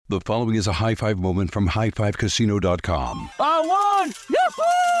The following is a high-five moment from highfivecasino.com. I won!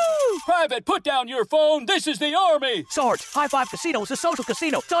 Yahoo! Private, put down your phone. This is the Army. Sarge, High Five Casino is a social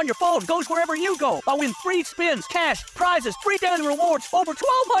casino. It's on your phone. Goes wherever you go. I win free spins, cash, prizes, free daily rewards, over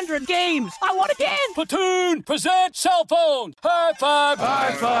 1,200 games. I won again. Platoon, present cell phone. High Five.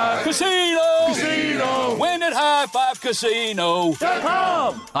 High Five. Casino. Casino. Win at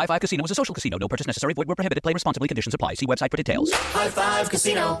highfivecasino.com. High Five Casino is a social casino. No purchase necessary. Void where prohibited. Play responsibly. Conditions apply. See website for details. High Five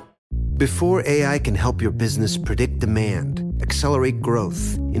Casino. Before AI can help your business predict demand, accelerate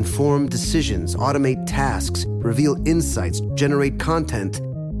growth, inform decisions, automate tasks, reveal insights, generate content,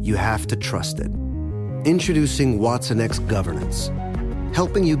 you have to trust it. Introducing watsonx Governance,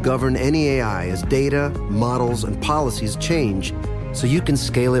 helping you govern any AI as data, models, and policies change so you can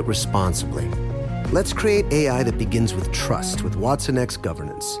scale it responsibly. Let's create AI that begins with trust with watsonx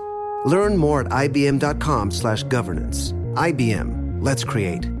Governance. Learn more at ibm.com/governance. IBM. Let's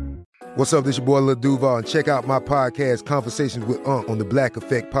create. What's up, this your boy Lil Duval, and check out my podcast, Conversations with Unc, on the Black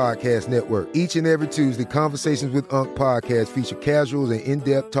Effect Podcast Network. Each and every Tuesday, Conversations with Unc podcast feature casuals and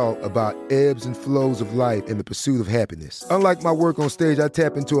in-depth talk about ebbs and flows of life and the pursuit of happiness. Unlike my work on stage, I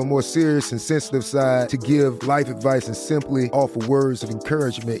tap into a more serious and sensitive side to give life advice and simply offer words of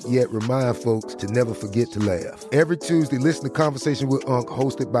encouragement, yet remind folks to never forget to laugh. Every Tuesday, listen to Conversations with Unc,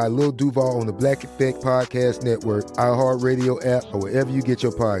 hosted by Lil Duval on the Black Effect Podcast Network, iHeartRadio app, or wherever you get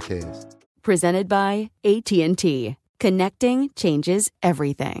your podcasts. Presented by AT&T. Connecting changes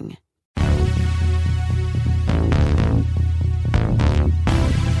everything.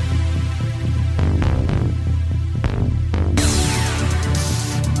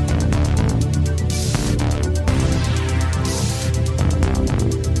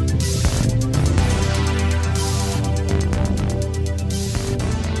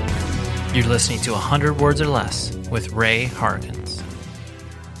 You're listening to 100 Words or Less with Ray Harkins.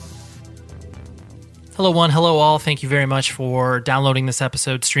 Hello, one. Hello, all. Thank you very much for downloading this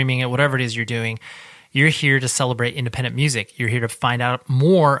episode, streaming it, whatever it is you're doing. You're here to celebrate independent music. You're here to find out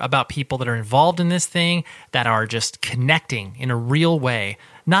more about people that are involved in this thing, that are just connecting in a real way.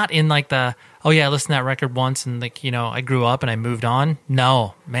 Not in like the, oh yeah, I listened to that record once and like, you know, I grew up and I moved on.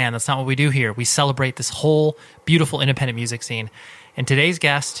 No, man, that's not what we do here. We celebrate this whole beautiful independent music scene. And today's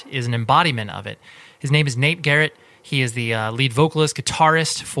guest is an embodiment of it. His name is Nate Garrett. He is the lead vocalist,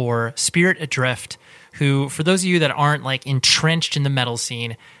 guitarist for Spirit Adrift, who, for those of you that aren't like entrenched in the metal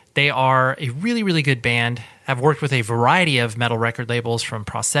scene, they are a really, really good band. Have worked with a variety of metal record labels, from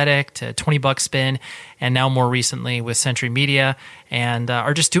Prosthetic to 20 Buck Spin, and now more recently with Century Media, and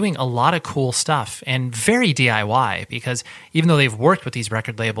are just doing a lot of cool stuff and very DIY, because even though they've worked with these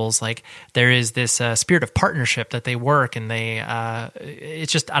record labels, like there is this spirit of partnership that they work, and they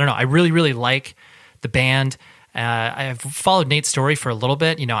it's just, I don't know, I really, really like the band. I've followed Nate's story for a little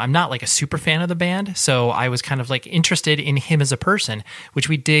bit. You know, I'm not like a super fan of the band, so I was kind of like interested in him as a person, which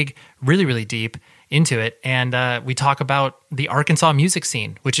we dig really, really deep into it. And we talk about the Arkansas music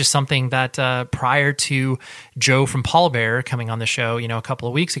scene, which is something that prior to Joe from Pallbearer coming on the show, you know, a couple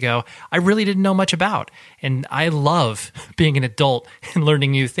of weeks ago, I really didn't know much about. And I love being an adult and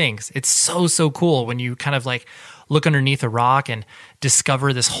learning new things. It's so, so cool when you kind of like look underneath a rock and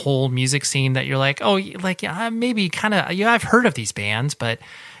discover this whole music scene that you're like, oh, like maybe kind of, yeah, I've heard of these bands, but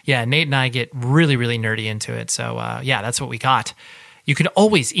yeah, Nate and I get really, really nerdy into it. So yeah, that's what we got. You can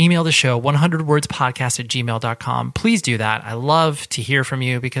always email the show, 100wordspodcast@gmail.com. Please do that. I love to hear from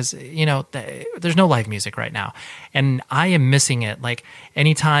you because, you know, there's no live music right now. And I am missing it. Like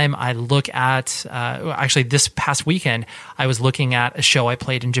anytime I look at, actually this past weekend, I was looking at a show I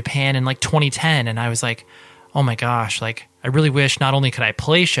played in Japan in like 2010. And I was like, oh my gosh, like I really wish not only could I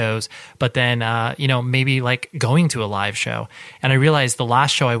play shows, but then, you know, maybe like going to a live show. And I realized the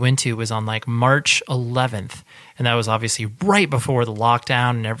last show I went to was on like March 11th. And that was obviously right before the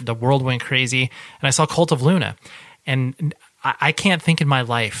lockdown and the world went crazy. And I saw Cult of Luna. And I can't think in my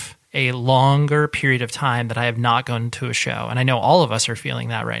life a longer period of time that I have not gone to a show. And I know all of us are feeling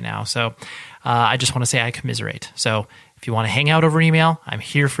that right now. So I just want to say I commiserate. So if you want to hang out over email, I'm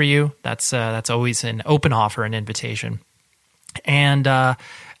here for you. That's always an open offer, an invitation. And I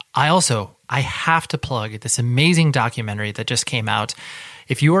have to plug this amazing documentary that just came out.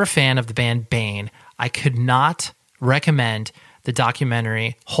 If you are a fan of the band Bane, I could not recommend the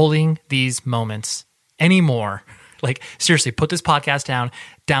documentary Holding These Moments anymore. Like, seriously, put this podcast down,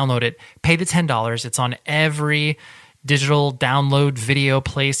 download it, pay the $10. It's on every digital download video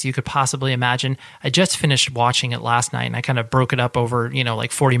place you could possibly imagine. I just finished watching it last night, and I kind of broke it up over, you know,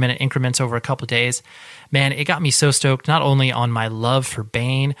 like 40-minute increments over a couple of days. Man, it got me so stoked, not only on my love for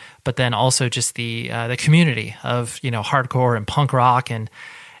Bane, but then also just the community of, you know, hardcore and punk rock. And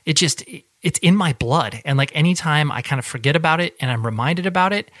it's in my blood. And like anytime I kind of forget about it and I'm reminded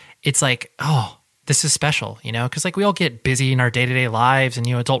about it, it's like, oh, this is special, you know, because like we all get busy in our day-to-day lives and,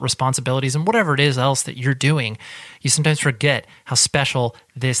 you know, adult responsibilities and whatever it is else that you're doing, you sometimes forget how special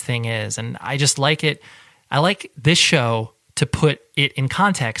this thing is. And I just like it. I like this show to put it in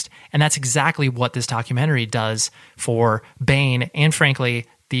context. And that's exactly what this documentary does for Bane and frankly,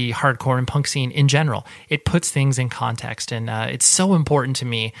 the hardcore and punk scene in general. It puts things in context. And it's so important to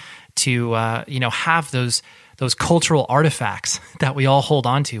me to, you know, have those cultural artifacts that we all hold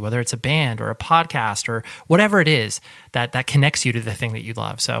on to, whether it's a band or a podcast or whatever it is that connects you to the thing that you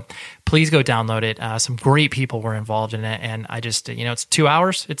love. So please go download it. Some great people were involved in it. And I just, you know, it's 2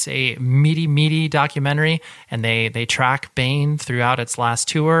 hours. It's a meaty documentary. And they track Bane throughout its last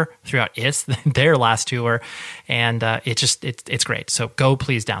tour, their last tour. And it's great. So go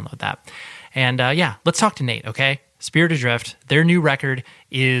please download that. And yeah, let's talk to Nate, okay? Spirit Adrift, their new record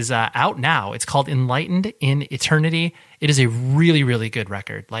is out now. It's called Enlightened in Eternity. It is a really, really good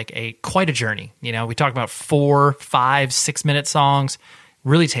record, like quite a journey. You know, we talk about 4, 5, 6-minute songs,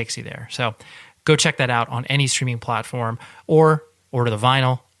 really takes you there. So go check that out on any streaming platform or order the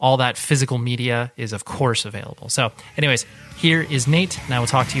vinyl. All that physical media is, of course, available. So anyways, here is Nate, and I will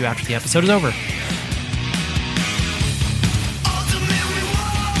talk to you after the episode is over.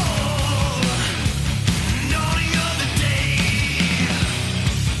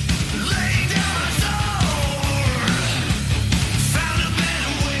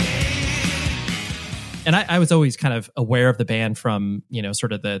 And I was always kind of aware of the band from, you know,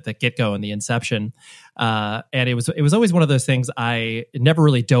 sort of the get-go and the inception. And it was always one of those things I never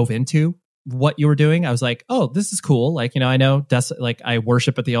really dove into what you were doing. I was like, oh, this is cool. Like, you know, I know like I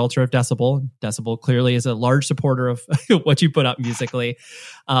worship at the altar of Decibel. Decibel clearly is a large supporter of what you put out musically.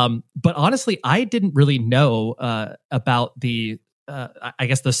 But honestly, I didn't really know about the, I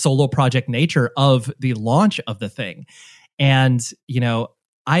guess, the solo project nature of the launch of the thing. And, you know,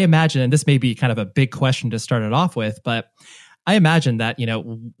 I imagine, and this may be kind of a big question to start it off with, but I imagine that, you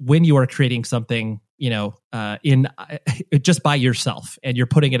know, when you are creating something, you know, in just by yourself and you're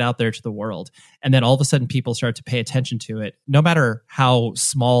putting it out there to the world, and then all of a sudden people start to pay attention to it, no matter how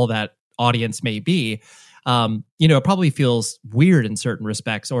small that audience may be, you know, it probably feels weird in certain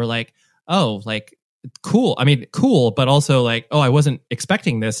respects, or like, oh, like, cool. I mean, cool, but also like, oh, I wasn't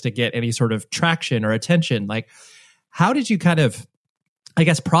expecting this to get any sort of traction or attention. Like, how did you kind of, I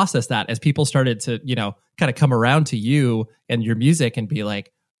guess, process that as people started to, you know, kind of come around to you and your music and be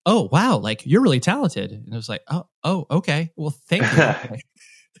like, oh, wow, like you're really talented. And it was like, oh, okay. Well, thank you.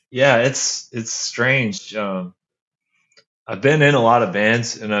 Yeah, it's strange. I've been in a lot of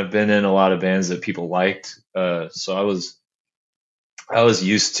bands, and I've been in a lot of bands that people liked. So I was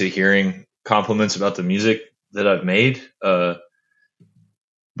used to hearing compliments about the music that I've made. But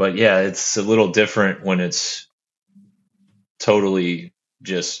yeah, it's a little different when it's totally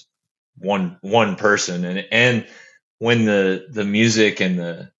just one person, and when the music and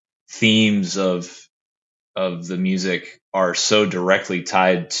the themes of the music are so directly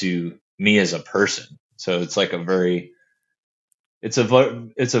tied to me as a person. So it's like it's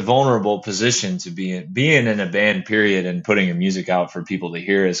a vulnerable position to be in. Being in a band, period, and putting your music out for people to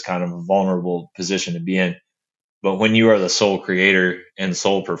hear is kind of a vulnerable position to be in. But when you are the sole creator and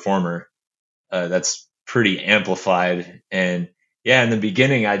sole performer, that's pretty amplified. And yeah, in the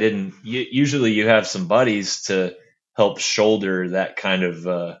beginning, I didn't. Usually, you have some buddies to help shoulder that kind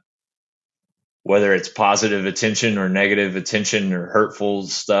of, whether it's positive attention or negative attention or hurtful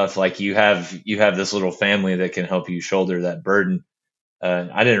stuff. Like you have this little family that can help you shoulder that burden.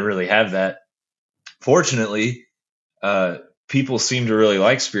 I didn't really have that. Fortunately, people seem to really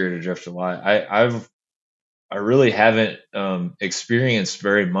like Spirit Adrift a lot. I really haven't experienced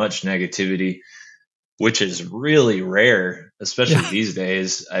very much negativity, which is really rare, especially these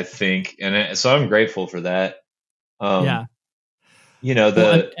days, I think. And so I'm grateful for that. Yeah. You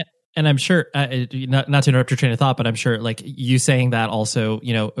know, and I'm sure, not to interrupt your train of thought, but I'm sure like you saying that also,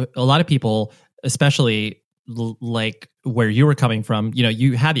 you know, a lot of people, especially like where you were coming from, you know,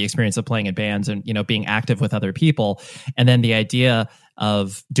 you had the experience of playing in bands and, you know, being active with other people. And then the idea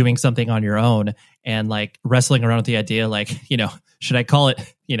of doing something on your own and like wrestling around with the idea, like, you know, should I call it,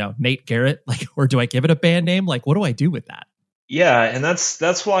 you know, Nate Garrett, like, or do I give it a band name? Like, what do I do with that? Yeah. And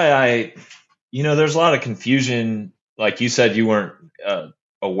that's why you know, there's a lot of confusion. Like you said, you weren't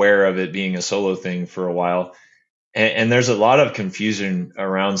aware of it being a solo thing for a while. And there's a lot of confusion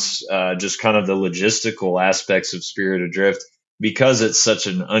around just kind of the logistical aspects of Spirit Adrift because it's such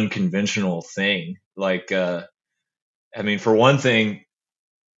an unconventional thing. Like, I mean, for one thing,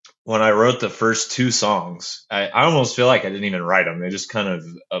 when I wrote the first 2 songs, I almost feel like I didn't even write them. They just kind of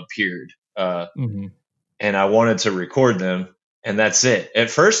appeared. And I wanted to record them, and that's it.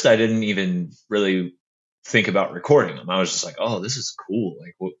 At first, I didn't even really think about recording them. I was just like, oh, this is cool.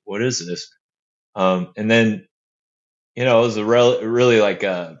 Like, what is this? And then, it was a really like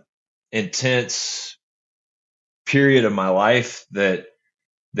a intense period of my life that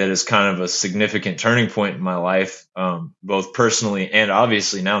is kind of a significant turning point in my life, both personally and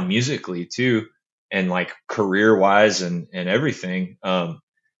obviously now musically too, and like career wise and everything.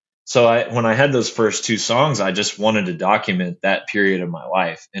 So when I had those first 2 songs, I just wanted to document that period of my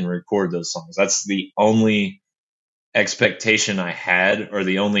life and record those songs. That's the only expectation I had, or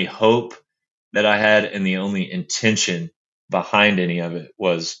the only hope that I had, and the only intention behind any of it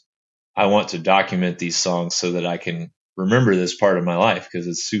was, I want to document these songs so that I can remember this part of my life, because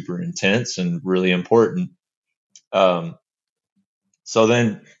it's super intense and really important. So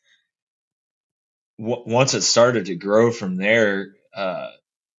then once it started to grow from there,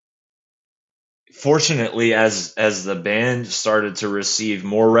 fortunately, as the band started to receive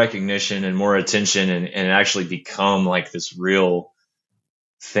more recognition and more attention and actually become like this real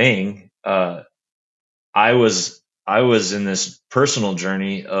thing, I was in this personal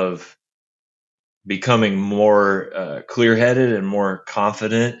journey of becoming more clear-headed and more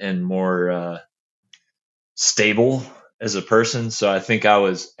confident and more stable as a person. So I think I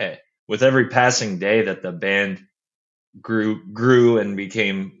was, with every passing day that the band grew and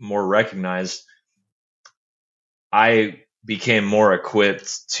became more recognized, I became more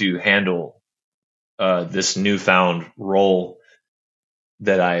equipped to handle this newfound role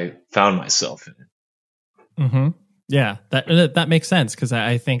that I found myself in. Mm-hmm. Yeah, that makes sense, because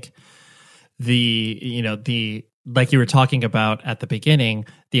I think the like you were talking about at the beginning,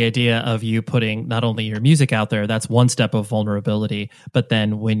 the idea of you putting not only your music out there, that's one step of vulnerability, but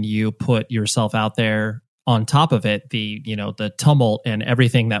then when you put yourself out there on top of it, the tumult and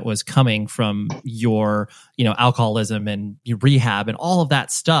everything that was coming from your, alcoholism and your rehab and all of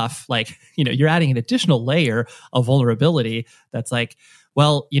that stuff, like, you're adding an additional layer of vulnerability that's like,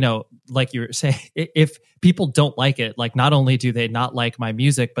 well, like you were saying, if people don't like it, like, not only do they not like my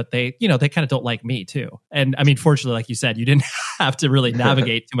music, but they kind of don't like me too. And I mean, fortunately, like you said, you didn't have to really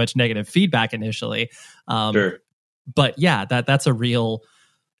navigate too much negative feedback initially. Sure. But yeah, that's a real,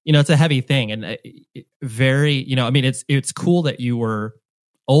 it's a heavy thing, and very, it's cool that you were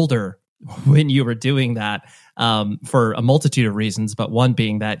older when you were doing that, for a multitude of reasons. But one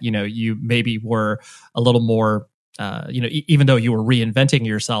being that, you maybe were a little more, even though you were reinventing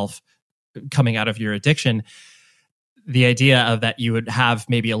yourself coming out of your addiction, the idea of that you would have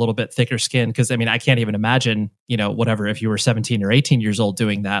maybe a little bit thicker skin. Because I mean, I can't even imagine, whatever, if you were 17 or 18 years old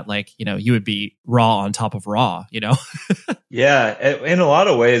doing that, like, you would be raw on top of raw, Yeah. In a lot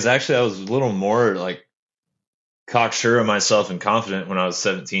of ways, actually, I was a little more like cocksure of myself and confident when I was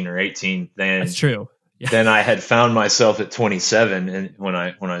 17 or 18 than that's true. Yeah. Than I had found myself at 27 and when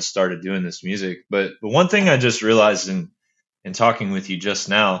I started doing this music. But one thing I just realized in talking with you just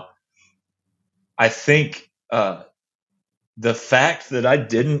now, I think the fact that I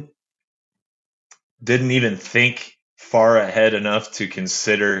didn't even think far ahead enough to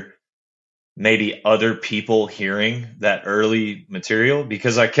consider maybe other people hearing that early material,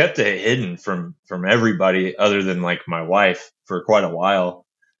 because I kept it hidden from everybody other than like my wife for quite a while.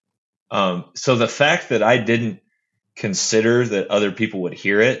 So the fact that I didn't consider that other people would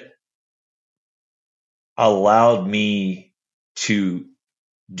hear it allowed me to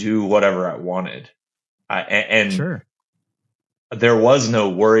do whatever I wanted. And sure, there was no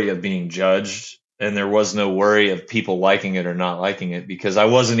worry of being judged, and there was no worry of people liking it or not liking it, because I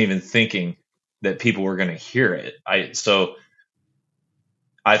wasn't even thinking that people were going to hear it. So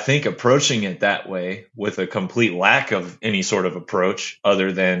I think approaching it that way, with a complete lack of any sort of approach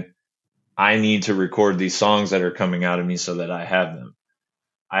other than, I need to record these songs that are coming out of me so that I have them.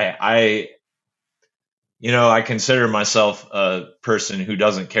 I consider myself a person who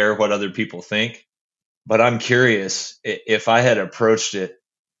doesn't care what other people think, but I'm curious if I had approached it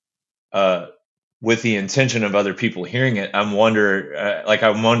with the intention of other people hearing it. I'm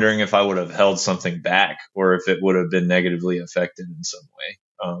wondering if I would have held something back, or if it would have been negatively affected in some way.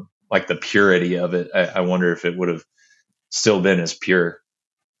 Like the purity of it, I wonder if it would have still been as pure.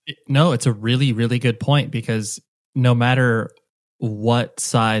 No, it's a really, really good point, because no matter what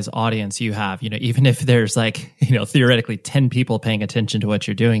size audience you have, even if there's like, theoretically 10 people paying attention to what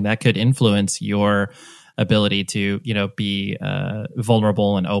you're doing, that could influence your ability to, be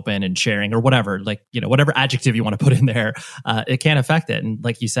vulnerable and open and sharing, or whatever, like, whatever adjective you want to put in there, it can affect it. And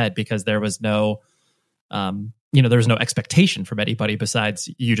like you said, because there was no there's no expectation from anybody besides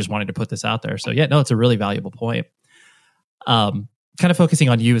you just wanting to put this out there. So yeah, no, it's a really valuable point. Kind of focusing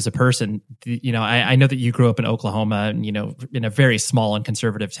on you as a person, I know that you grew up in Oklahoma and, in a very small and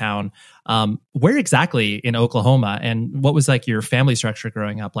conservative town. Where exactly in Oklahoma, and what was like your family structure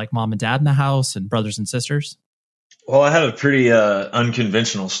growing up, like mom and dad in the house and brothers and sisters? Well, I have a pretty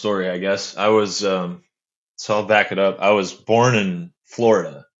unconventional story, I guess. I was, so I'll back it up. I was born in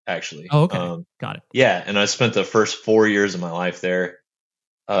Florida, actually. Oh, okay. Got it. Yeah. And I spent the first 4 years of my life there.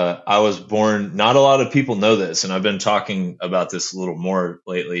 I was born, not a lot of people know this, and I've been talking about this a little more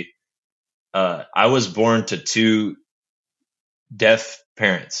lately. I was born to two deaf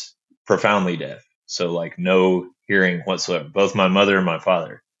parents, profoundly deaf. So like no hearing whatsoever, both my mother and my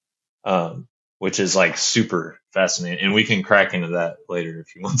father, which is like super fascinating. And we can crack into that later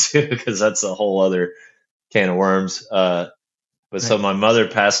if you want to, because that's a whole other can of worms. But right. So my mother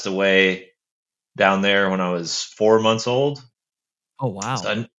passed away down there when I was 4 months old. Oh wow! So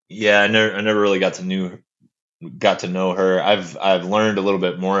I never really got to know her. I've learned a little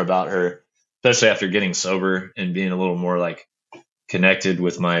bit more about her, especially after getting sober and being a little more like connected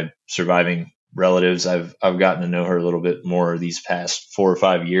with my surviving relatives. I've gotten to know her a little bit more these past 4 or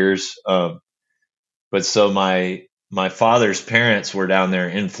 5 years. But so my father's parents were down there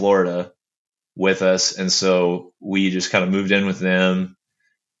in Florida with us, and so we just kind of moved in with them.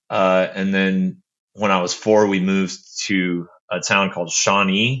 And then when I was 4, we moved to a town called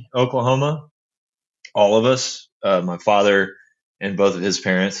Shawnee, Oklahoma. All of us, my father and both of his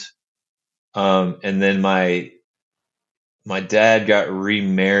parents. And then my dad got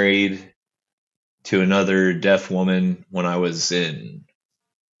remarried to another deaf woman when I was in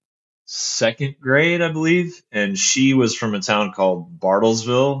 2nd grade, I believe. And she was from a town called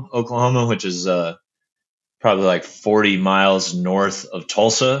Bartlesville, Oklahoma, which is probably like 40 miles north of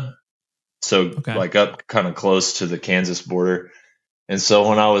Tulsa. So okay. Like up kind of close to the Kansas border. And so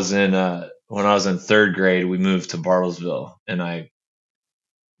when I was in 3rd grade, we moved to Bartlesville, and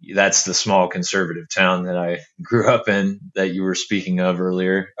that's the small conservative town that I grew up in that you were speaking of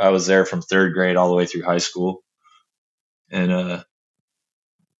earlier. I was there from 3rd grade all the way through high school. And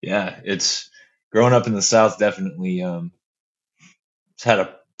it's growing up in the South definitely it's had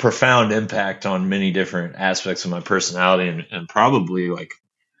a profound impact on many different aspects of my personality and probably like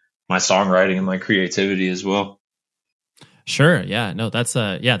my songwriting and my creativity as well. Sure. Yeah. No, that's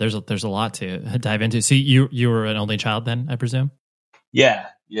there's a lot to dive into. So you were an only child then, I presume? Yeah.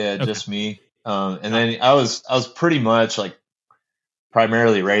 Okay. Just me. And then I was pretty much like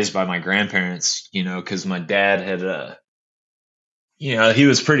primarily raised by my grandparents, cause my dad had, he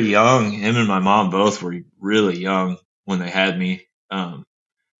was pretty young. Him and my mom both were really young when they had me.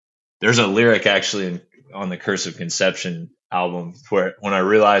 There's a lyric actually on the Cursive Conception album where when I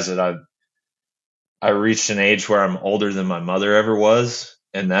realized that I reached an age where I'm older than my mother ever was,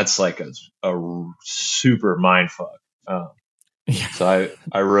 and that's like a super mind fuck. So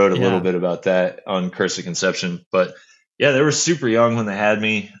I wrote a little bit about that on Cursive Conception, but yeah, they were super young when they had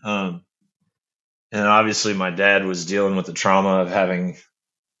me. And obviously my dad was dealing with the trauma of having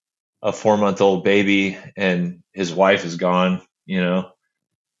a 4-month-old baby and his wife is gone,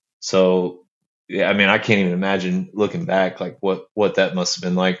 So yeah, I mean, I can't even imagine looking back, like what that must have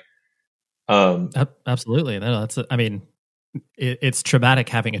been like. Absolutely. No, it's traumatic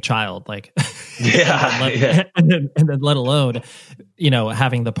having a child, like, and then let alone,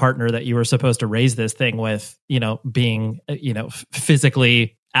 having the partner that you were supposed to raise this thing with, being,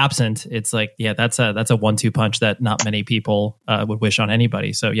 physically absent. It's like, yeah, that's a 1-2 punch that not many people would wish on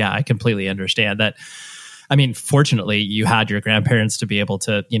anybody. So yeah, I completely understand that. I mean, fortunately, you had your grandparents to be able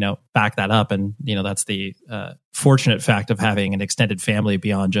to, back that up. And, that's the fortunate fact of having an extended family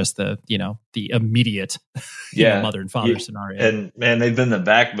beyond just the immediate mother and father scenario. And man, they've been the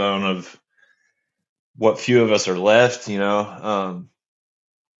backbone of what few of us are left, So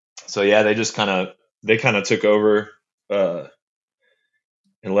yeah, they just kind of took over and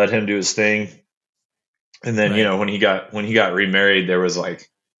let him do his thing. And then, right. When he got remarried, there was like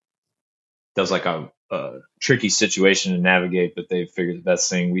a tricky situation to navigate, but they figured the best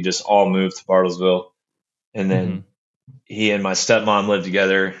thing. We just all moved to Bartlesville, and then he and my stepmom lived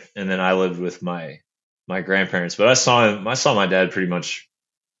together, and then I lived with my grandparents. But I saw my dad pretty much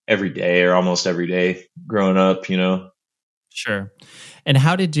every day or almost every day growing up, Sure. And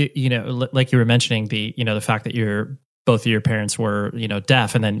how did you, like you were mentioning the fact that both of your parents were,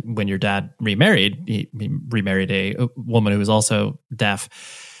 deaf, and then when your dad remarried, he remarried a woman who was also deaf.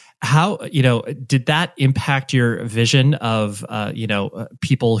 How, did that impact your vision of,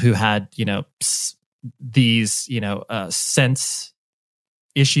 people who had, these, sense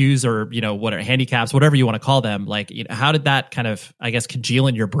issues or, what are handicaps, whatever you want to call them, like, how did that kind of, I guess, congeal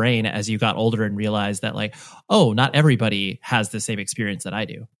in your brain as you got older and realized that like, oh, not everybody has the same experience that I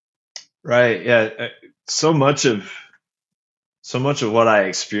do? Right. Yeah. So much of what I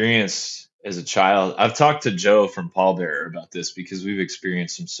experienced as a child, I've talked to Joe from Pallbearer about this because we've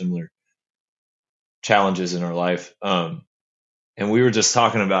experienced some similar challenges in our life. And we were just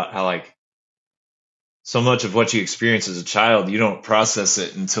talking about how like so much of what you experience as a child, you don't process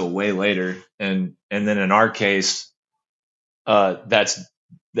it until way later. And then in our case,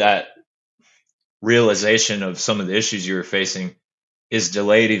 that realization of some of the issues you were facing is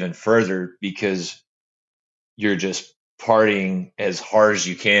delayed even further because you're just partying as hard as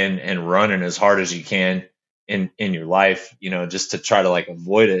you can and running as hard as you can in your life, just to try to like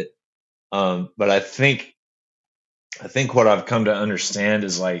avoid it. But I think what I've come to understand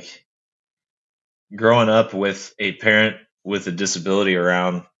is like growing up with a parent with a disability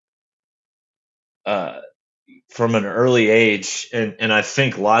around, from an early age. And I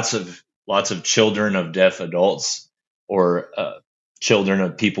think lots of children of deaf adults or, children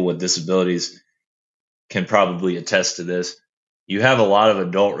of people with disabilities can probably attest to this. You have a lot of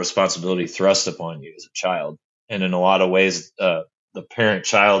adult responsibility thrust upon you as a child. And in a lot of ways, the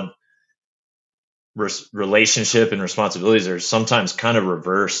parent-child relationship and responsibilities are sometimes kind of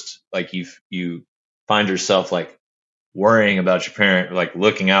reversed. Like you find yourself like worrying about your parent, like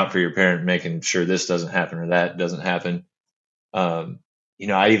looking out for your parent, making sure this doesn't happen or that doesn't happen. I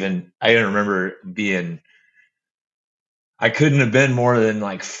even remember I couldn't have been more than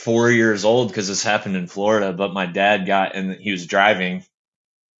like 4 years old because this happened in Florida, but my dad he was driving,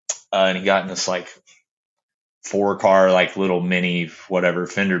 and he got in this like 4-car, like little mini, whatever,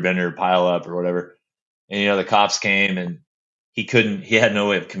 fender bender pile up or whatever. And, the cops came and he had no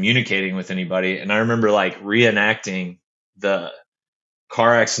way of communicating with anybody. And I remember like reenacting the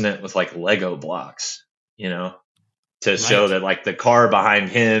car accident with like Lego blocks, to show that like the car behind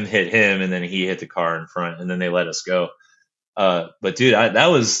him hit him and then he hit the car in front and then they let us go. But dude, that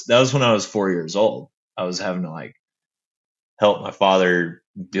was when I was 4 years old. I was having to like help my father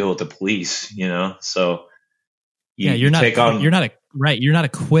deal with the police, so you're not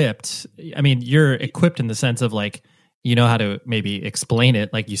equipped. I mean, you're equipped in the sense of like, how to maybe explain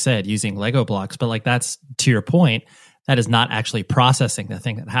it, like you said, using Lego blocks, but like that's, to your point, that is not actually processing the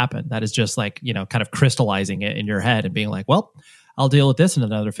thing that happened. That is just like, kind of crystallizing it in your head and being like, well, I'll deal with this in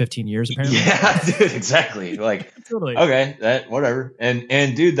another 15 years, apparently. Yeah, dude, exactly. Like, totally. Okay, that whatever.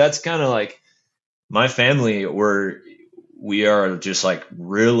 And dude, that's kind of like my family. We are just like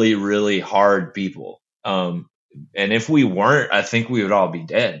really, really hard people. And if we weren't, I think we would all be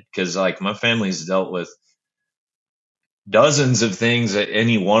dead because like my family's dealt with dozens of things that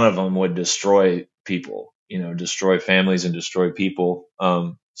any one of them would destroy people, destroy families and destroy people.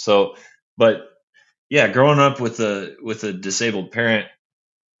 But yeah, growing up with a disabled parent,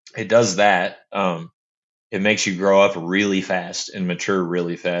 it does that. It makes you grow up really fast and mature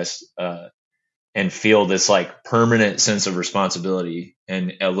really fast, and feel this like permanent sense of responsibility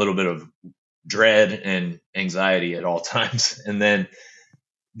and a little bit of dread and anxiety at all times. And then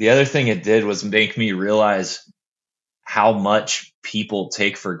the other thing it did was make me realize how much people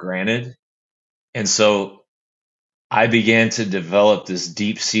take for granted. And so I began to develop this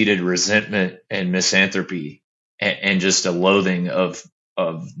deep-seated resentment and misanthropy and just a loathing of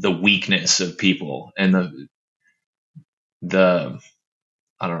the weakness of people and the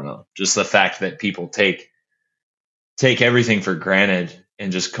I don't know, just the fact that people take everything for granted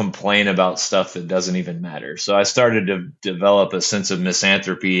and just complain about stuff that doesn't even matter. So I started to develop a sense of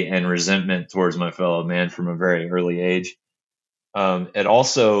misanthropy and resentment towards my fellow man from a very early age. It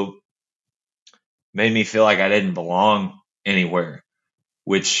also made me feel like I didn't belong anywhere,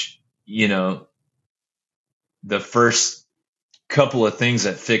 which, the first couple of things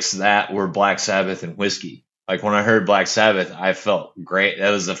that fixed that were Black Sabbath and whiskey. Like when I heard Black Sabbath, I felt great. That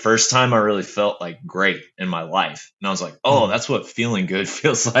was the first time I really felt like great in my life. And I was like, oh, that's what feeling good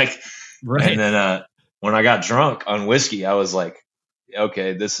feels like. Right. And then when I got drunk on whiskey, I was like,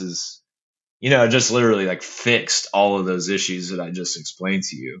 okay, this is, just literally like fixed all of those issues that I just explained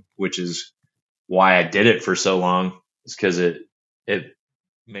to you, which is why I did it for so long, is because it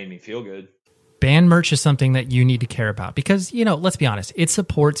made me feel good. Band merch is something that you need to care about because, let's be honest, it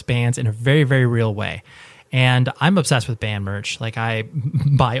supports bands in a very, very real way. And I'm obsessed with band merch. Like I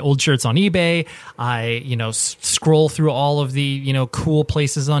buy old shirts on eBay. I, scroll through all of the, cool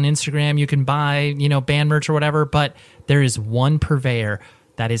places on Instagram you can buy, band merch or whatever. But there is one purveyor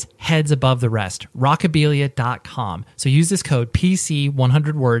that is heads above the rest, rockabilia.com. So use this code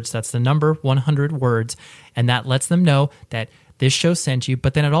PC100 words. That's the number 100 words. And that lets them know that this show sent you,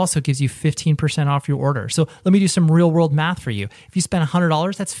 but then it also gives you 15% off your order. So let me do some real world math for you. If you spend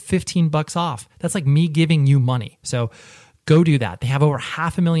 $100, that's $15 off. That's like me giving you money. So go do that. They have over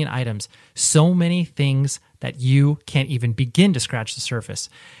 500,000 items, so many things that you can't even begin to scratch the surface.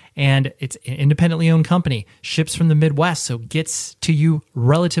 And it's an independently owned company, ships from the Midwest, so gets to you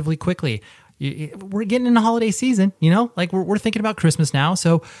relatively quickly. We're getting into holiday season, like we're thinking about Christmas now.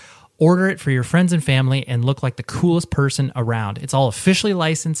 So order it for your friends and family and look like the coolest person around. It's all officially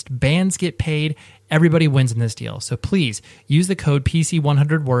licensed. Bands get paid. Everybody wins in this deal. So please use the code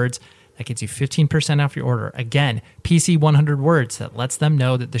PC100words. That gets you 15% off your order. Again, PC100 words. That lets them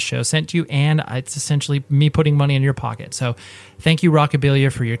know that the show sent you, and it's essentially me putting money in your pocket. So thank you,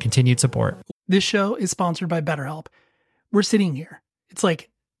 Rockabilia, for your continued support. This show is sponsored by BetterHelp. We're sitting here. It's like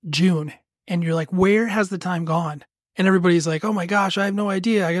June, and you're like, where has the time gone? And everybody's like, oh my gosh, I have no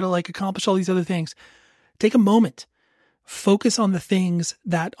idea. I got to accomplish all these other things. Take a moment. Focus on the things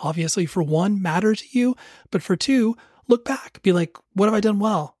that obviously, for one, matter to you. But for two, look back. Be like, what have I done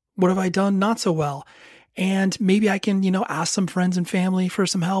well? What have I done not so well? And maybe I can, ask some friends and family for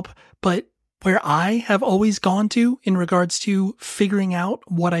some help. But where I have always gone to in regards to figuring out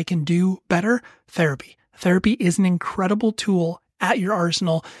what I can do better, therapy. Therapy is an incredible tool at your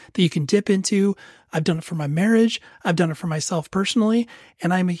arsenal that you can dip into. I've done it for my marriage. I've done it for myself personally.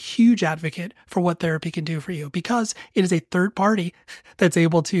 And I'm a huge advocate for what therapy can do for you because it is a third party that's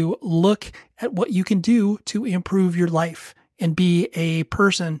able to look at what you can do to improve your life and be a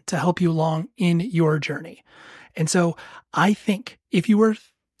person to help you along in your journey. And so I think if you were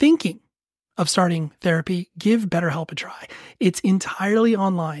thinking of starting therapy, give BetterHelp a try. It's entirely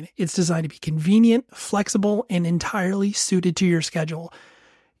online. It's designed to be convenient, flexible, and entirely suited to your schedule.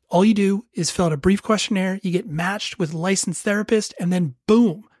 All you do is fill out a brief questionnaire, you get matched with a licensed therapist, and then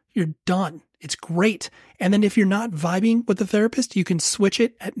boom, you're done. It's great. And then if you're not vibing with the therapist, you can switch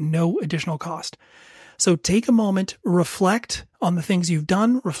it at no additional cost. So take a moment, reflect on the things you've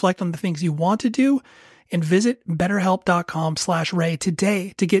done, reflect on the things you want to do, and visit betterhelp.com/Ray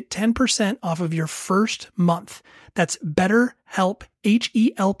today to get 10% off of your first month. That's BetterHelp,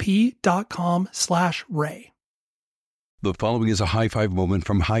 HELP.com/Ray. The following is a high five moment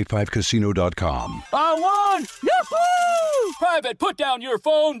from highfivecasino.com. I won! Yahoo! Private, put down your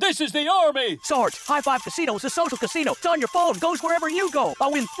phone. This is the Army. Sarge, High Five Casino is a social casino. It's on your phone, goes wherever you go. I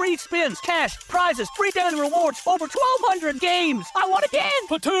win free spins, cash, prizes, free daily rewards, over 1,200 games. I won again.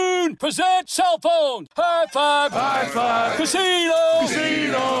 Platoon, present cell phone. High Five. High Five. Casino.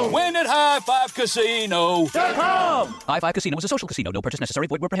 Casino. Win at highfivecasino.com. High Five Casino is a social casino. No purchase necessary.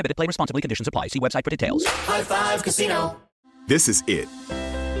 Void where prohibited. Play responsibly. Conditions apply. See website for details. High Five Casino. This is it.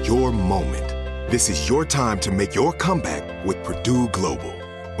 Your moment. This is your time to make your comeback with Purdue Global.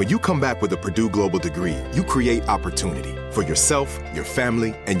 When you come back with a Purdue Global degree, you create opportunity for yourself, your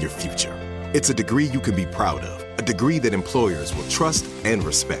family, and your future. It's a degree you can be proud of, a degree that employers will trust and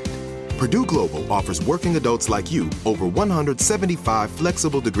respect. Purdue Global offers working adults like you over 175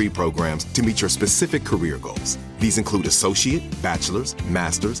 flexible degree programs to meet your specific career goals. These include associate, bachelor's,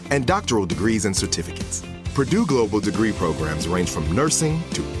 master's, and doctoral degrees and certificates. Purdue Global degree programs range from nursing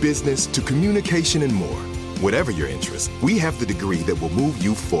to business to communication and more. Whatever your interest, we have the degree that will move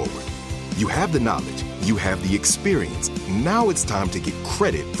you forward. You have the knowledge, you have the experience. Now it's time to get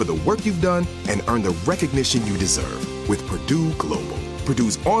credit for the work you've done and earn the recognition you deserve with Purdue Global,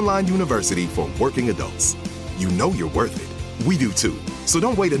 Purdue's online university for working adults. You know you're worth it. We do too. So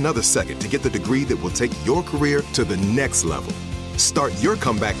don't wait another second to get the degree that will take your career to the next level. Start your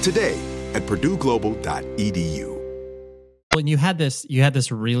comeback today at purdueglobal.edu. When you had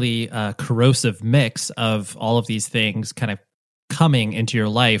this really corrosive mix of all of these things kind of coming into your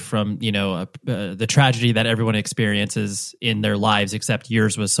life from, the tragedy that everyone experiences in their lives, except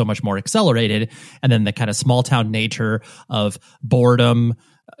yours was so much more accelerated. And then the kind of small town nature of boredom,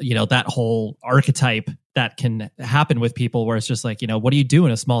 that whole archetype that can happen with people where it's just like, what do you do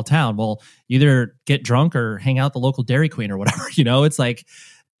in a small town? Well, either get drunk or hang out at the local Dairy Queen or whatever, it's like,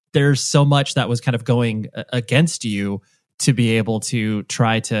 there's so much that was kind of going against you to be able to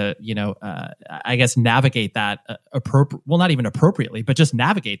try to, I guess, navigate that not even appropriately, but just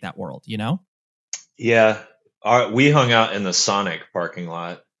navigate that world, Yeah. We hung out in the Sonic parking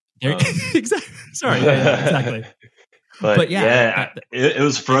lot. Exactly. Sorry. Yeah, exactly. But yeah, it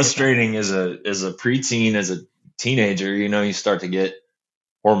was frustrating as a preteen, as a teenager, you start to get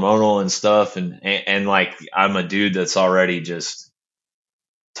hormonal and stuff. And like, I'm a dude that's already just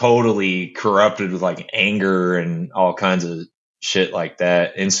totally corrupted with like anger and all kinds of shit like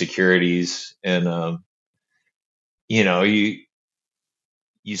that, insecurities. And, you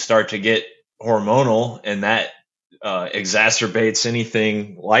start to get hormonal, and that exacerbates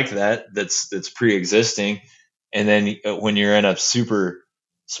anything like that's pre-existing. And then when you're in a super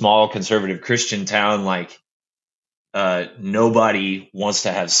small conservative Christian town, like nobody wants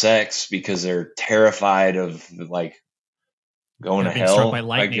to have sex because they're terrified of like going to being struck hell, by I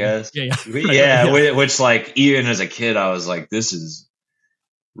lightning. guess. Yeah. Which like even as a kid, I was like, this is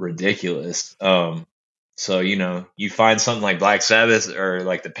ridiculous. So, you know, you find something like Black Sabbath or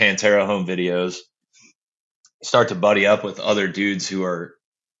like the Pantera home videos, start to buddy up with other dudes who are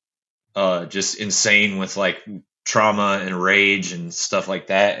just insane with like trauma and rage and stuff like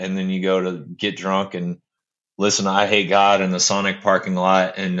that. And then you go to get drunk and listen to I Hate God in the Sonic parking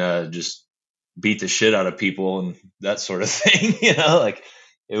lot and just beat the shit out of people and that sort of thing. You know, like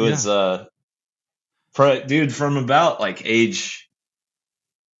it was, dude, from about like age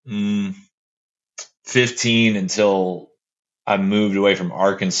 15 until I moved away from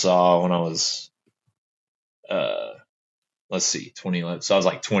Arkansas when I was, 2011. So I was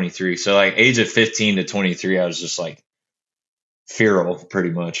like 23. So like age of 15 to 23, I was just like feral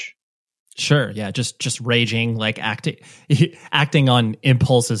pretty much. Sure. Yeah. Just raging, like acting on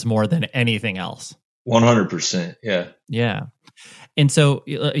impulses more than anything else. 100%. Yeah. Yeah. And so,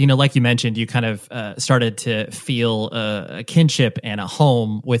 you know, like you mentioned, you kind of started to feel a kinship and a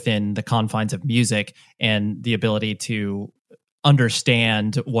home within the confines of music and the ability to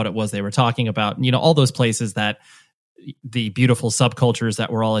understand what it was they were talking about. You know, all those places that the beautiful subcultures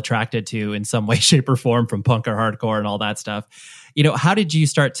that we're all attracted to in some way, shape, or form, from punk or hardcore and all that stuff. You know, how did you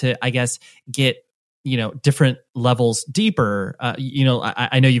start to, I guess, get, you know, different levels deeper? You know,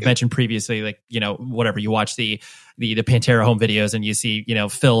 I know you've mentioned previously, like, you know, whatever, you watch the Pantera home videos and you see, you know,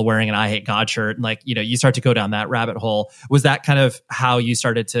 Phil wearing an I Hate God shirt, and like, you know, you start to go down that rabbit hole. Was that kind of how you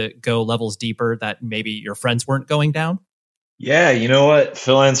started to go levels deeper that maybe your friends weren't going down? Yeah, you know what?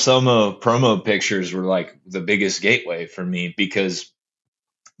 Phil Anselmo promo pictures were like the biggest gateway for me, because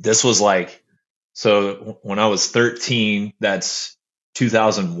this was like, so when I was 13, that's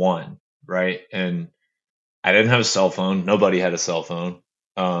 2001, right? And I didn't have a cell phone. Nobody had a cell phone.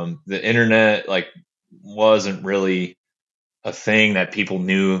 The internet like wasn't really a thing that people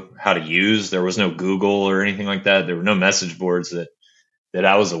knew how to use. There was no Google or anything like that. There were no message boards that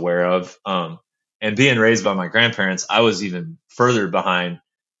I was aware of. And being raised by my grandparents, I was even further behind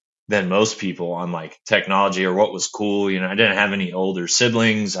than most people on like technology or what was cool. You know, I didn't have any older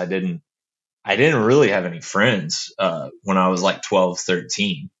siblings. I didn't really have any friends when I was like 12,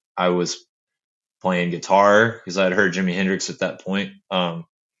 13. I was playing guitar because I'd heard Jimi Hendrix at that point.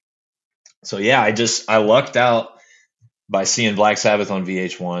 So yeah, I lucked out by seeing Black Sabbath on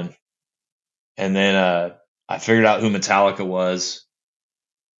VH1. And then I figured out who Metallica was.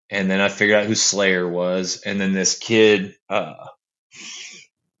 And then I figured out who Slayer was. And then this kid at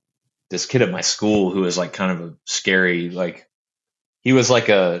my school who was like kind of a scary, like he was like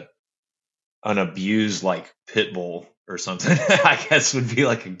an abused like pit bull or something. I guess would be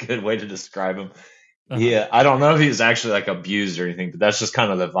like a good way to describe him. Yeah, I don't know if he was actually like abused or anything, but that's just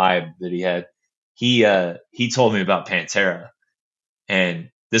kind of the vibe that he had. He told me about Pantera, and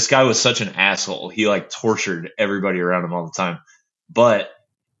this guy was such an asshole. He like tortured everybody around him all the time, but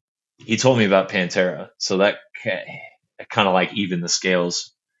he told me about Pantera, so that kind of like evened the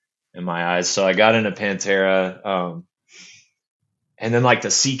scales in my eyes. So I got into Pantera, and then like the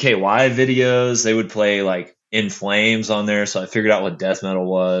CKY videos, they would play like In Flames on there, so I figured out what death metal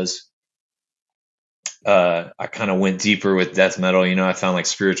was. I kind of went deeper with death metal. You know, I found like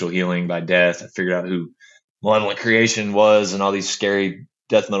Spiritual Healing by Death. I figured out who Malevolent Creation was and all these scary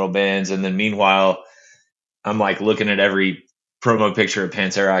death metal bands. And then meanwhile, I'm like looking at every promo picture of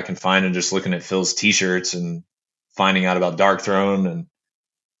Pantera I can find and just looking at Phil's t-shirts and finding out about Dark Throne. And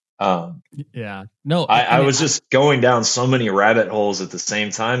I was just going down so many rabbit holes at the same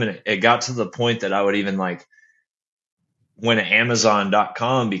time. And it got to the point that I would even like, when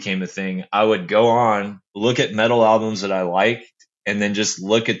Amazon.com became a thing, I would go on, look at metal albums that I liked, and then just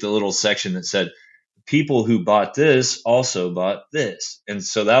look at the little section that said, people who bought this also bought this. And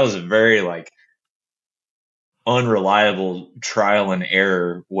so that was a very like unreliable trial and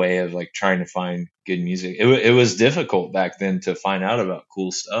error way of like trying to find good music. It was difficult back then to find out about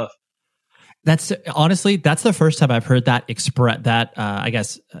cool stuff. That's honestly, that's the first time I've heard that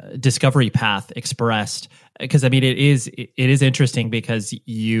discovery path expressed. Because I mean, it is interesting because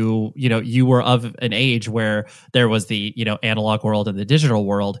you were of an age where there was the, you know, analog world and the digital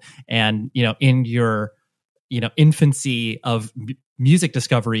world, and, you know, in your, you know, infancy of music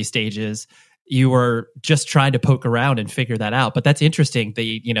discovery stages, you were just trying to poke around and figure that out. But that's interesting that,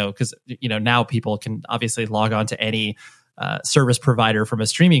 you know, because, you know, now people can obviously log on to any service provider from a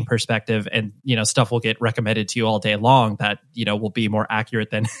streaming perspective, and stuff will get recommended to you all day long that will be more accurate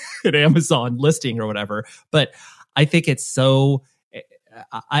than an Amazon listing or whatever. But I think it's so.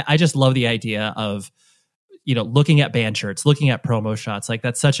 I just love the idea of looking at band shirts, looking at promo shots. Like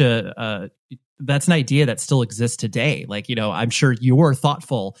that's such that's an idea that still exists today. Like I'm sure you're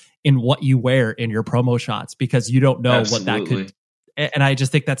thoughtful in what you wear in your promo shots because you don't know what that could. And I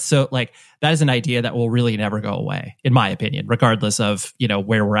just think that's so that is an idea that will really never go away, in my opinion, regardless of,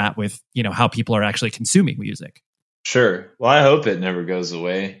 where we're at with, how people are actually consuming music. Sure. Well, I hope it never goes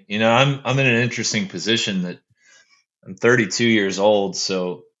away. I'm in an interesting position that I'm 32 years old.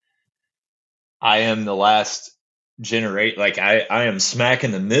 So I am the last generation. Like I am smack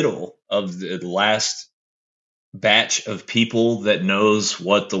in the middle of the last batch of people that knows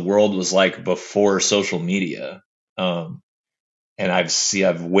what the world was like before social media. And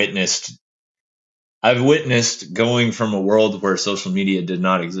I've witnessed going from a world where social media did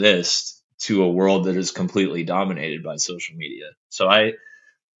not exist to a world that is completely dominated by social media. So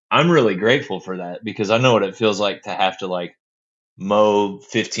I'm really grateful for that because I know what it feels like to have to mow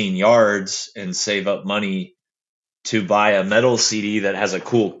 15 yards and save up money to buy a metal CD that has a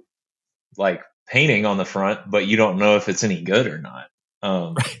cool painting on the front, but you don't know if it's any good or not.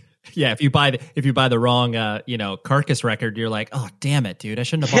 Right. Yeah, if you buy the wrong Carcass record, you're like, oh damn it, dude, I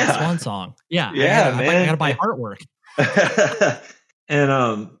shouldn't have bought Swan Song. Yeah, I gotta buy Heartwork.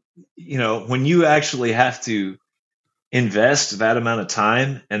 And when you actually have to invest that amount of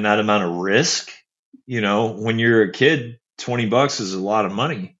time and that amount of risk, when you're a kid, $20 is a lot of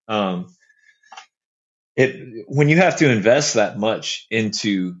money. When you have to invest that much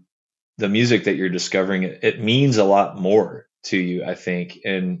into the music that you're discovering, it means a lot more to you, I think.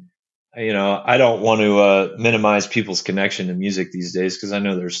 And I don't want to minimize people's connection to music these days because I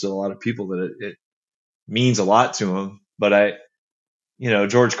know there's still a lot of people that it means a lot to them. But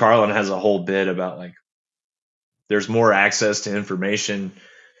George Carlin has a whole bit about there's more access to information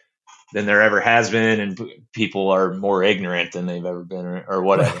than there ever has been, and people are more ignorant than they've ever been, or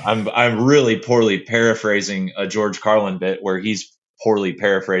whatever. I'm really poorly paraphrasing a George Carlin bit where he's poorly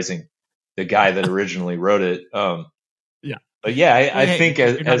paraphrasing the guy that originally wrote it. But yeah, I think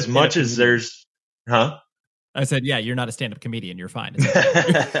as much as there's, I said, yeah, you're not a stand-up comedian. You're fine.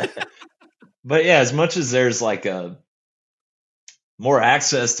 But yeah, as much as there's more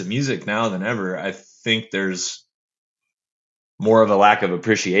access to music now than ever, I think there's more of a lack of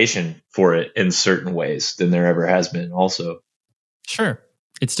appreciation for it in certain ways than there ever has been also. Sure.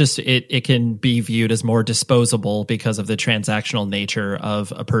 It's just, it can be viewed as more disposable because of the transactional nature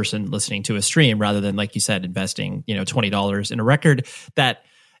of a person listening to a stream rather than, like you said, investing, $20 in a record that,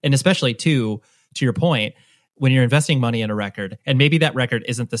 and especially to your point, when you're investing money in a record and maybe that record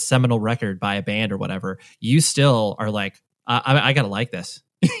isn't the seminal record by a band or whatever, you still are like, I got to like this,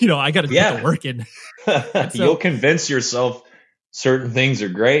 I got to put the work in. So, you'll convince yourself certain things are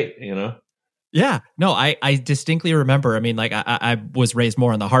great, Yeah, no, I distinctly remember. I mean, I was raised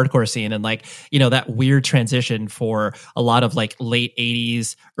more on the hardcore scene, and that weird transition for a lot of late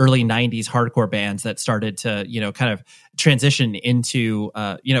 80s, early 90s hardcore bands that started to, kind of transition into,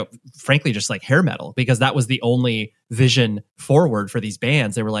 frankly, just hair metal, because that was the only vision forward for these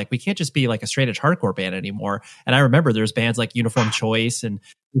bands. They were like, we can't just be a straight edge hardcore band anymore. And I remember there's bands like Uniform Choice, and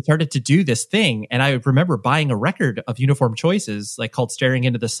we started to do this thing. And I remember buying a record of Uniform Choices, called Staring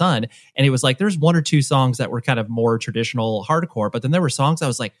Into the Sun. And it was there's one or two songs that were kind of more traditional hardcore, but then there were songs I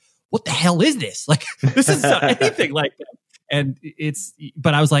was like, what the hell is this? This is not anything like that. And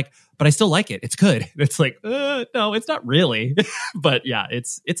but I was like, but I still like it. It's good. It's no, it's not really. But yeah,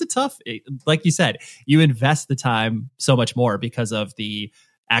 it's a tough, like you said, you invest the time so much more because of the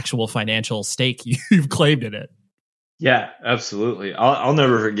actual financial stake you've claimed in it. Yeah, absolutely. I'll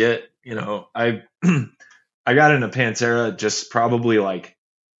never forget, I got into Pantera just probably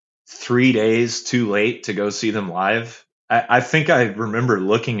 3 days too late to go see them live. I think I remember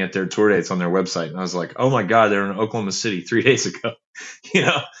looking at their tour dates on their website and I was like, oh my God, they're in Oklahoma City 3 days ago,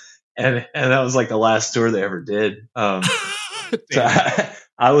 and that was the last tour they ever did. So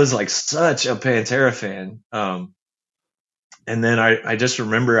I was such a Pantera fan. And then I just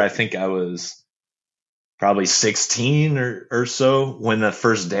remember, I think I was probably 16 or so when the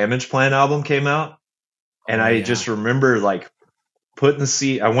first Damage Plan album came out. And I just remember putting the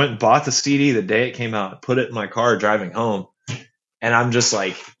CD, I went and bought the CD the day it came out, put it in my car driving home. And I'm just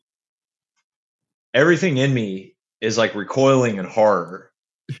everything in me is recoiling in horror,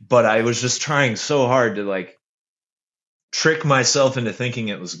 but I was just trying so hard to trick myself into thinking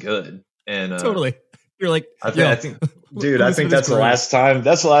it was good. And totally. You're I think, dude, I think that's the last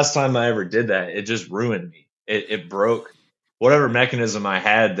time I ever did that. It just ruined me. It broke whatever mechanism I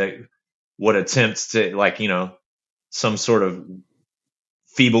had that would attempt to, like, you know, some sort of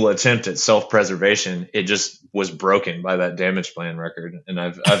feeble attempt at self-preservation, it just was broken by that Damage Plan record, and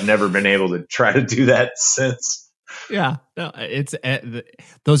I've never been able to try to do that since. Yeah, no, it's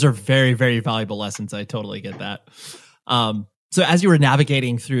those are very, very valuable lessons. I totally get that. So as you were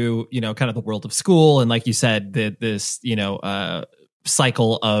navigating through, you know, kind of the world of school, and like you said, this, you know,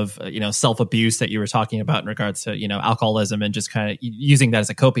 cycle of, you know, self-abuse that you were talking about in regards to, you know, alcoholism and just kind of using that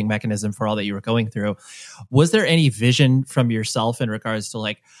as a coping mechanism for all that you were going through, was there any vision from yourself in regards to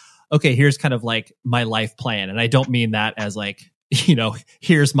like, okay, here's kind of like my life plan? And I don't mean that as like, you know,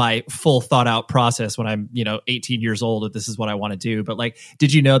 here's my full thought out process when I'm, you know, 18 years old, that this is what I want to do. But like,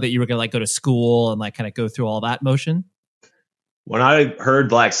 did you know that you were going to like go to school and like kind of go through all that motion? When I heard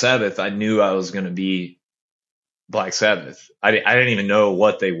Black Sabbath, I knew I was going to be Black Sabbath. I didn't even know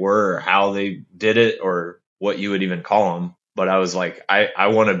what they were or how they did it or what you would even call them. But I was like, I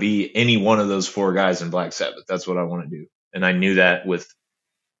want to be any one of those 4 guys in Black Sabbath. That's what I want to do. And I knew that with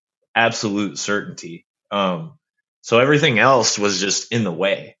absolute certainty. So everything else was just in the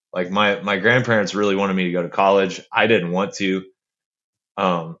way. Like my grandparents really wanted me to go to college. I didn't want to.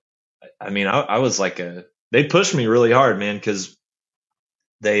 I mean, I was like they pushed me really hard, man, because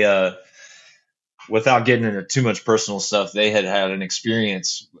they, without getting into too much personal stuff, they had an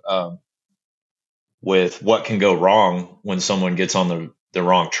experience with what can go wrong when someone gets on the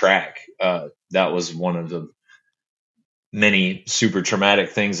wrong track. That was one of the many super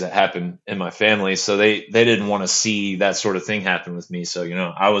traumatic things that happened in my family. So they didn't want to see that sort of thing happen with me. So, you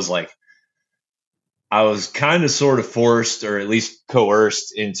know, I was kind of sort of forced, or at least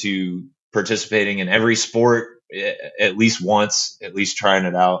coerced, into participating in every sport at least once, at least trying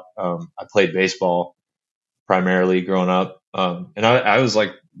it out. I played baseball primarily growing up. And I was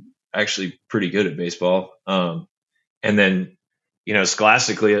like actually pretty good at baseball. And then, you know,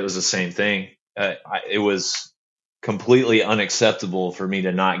 scholastically, it was the same thing. It was completely unacceptable for me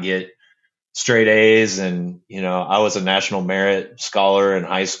to not get straight A's. And, you know, I was a national merit scholar in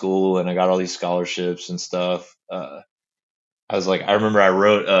high school, and I got all these scholarships and stuff. I was like, I remember I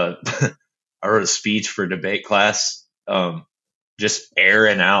wrote a speech for debate class, just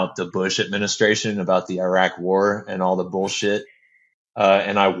airing out the Bush administration about the Iraq war and all the bullshit.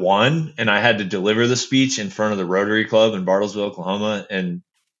 And I won, and I had to deliver the speech in front of the Rotary Club in Bartlesville, Oklahoma. And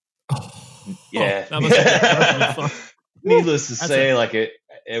yeah, needless to say, like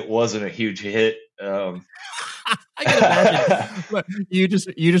it wasn't a huge hit. I can imagine. You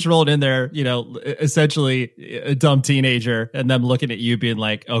just rolled in there, you know, essentially a dumb teenager, and them looking at you being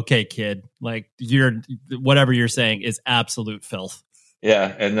like, okay, kid, like whatever you're saying is absolute filth.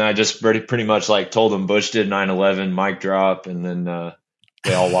 Yeah. And I just pretty much like told them Bush did 9/11, mic drop. And then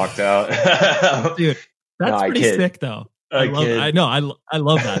they all walked out. Dude, that's pretty sick though. I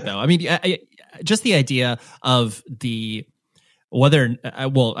love that though. I mean, just the idea of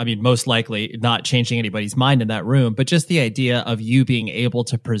most likely not changing anybody's mind in that room, but just the idea of you being able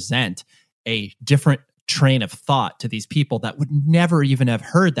to present a different train of thought to these people that would never even have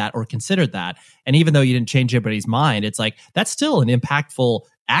heard that or considered that. And even though you didn't change anybody's mind, it's like, that's still an impactful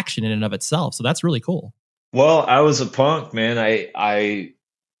action in and of itself. So that's really cool. Well, I was a punk, man. I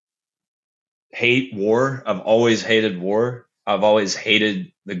hate war. I've always hated war. I've always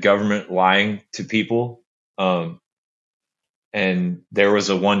hated the government lying to people. And there was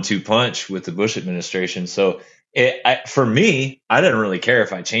a 1-2 punch with the Bush administration. So for me, I didn't really care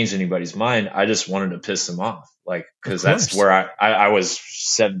if I changed anybody's mind. I just wanted to piss them off. Like, cause that's where I was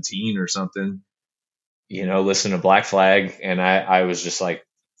 17 or something, you know, listen to Black Flag. And I was just like,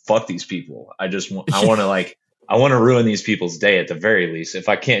 fuck these people. I want to ruin these people's day at the very least. If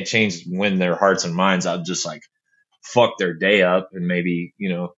I can't win their hearts and minds, I'll just like fuck their day up and maybe, you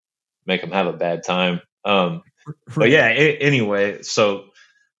know, make them have a bad time. But yeah, anyway, so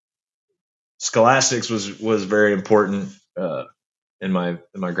scholastics was very important in my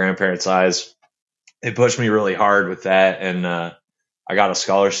grandparents' eyes. They pushed me really hard with that, and I got a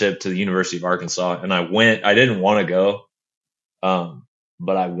scholarship to the University of Arkansas, and I went. I didn't want to go,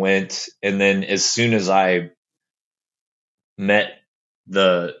 but I went, and then as soon as I met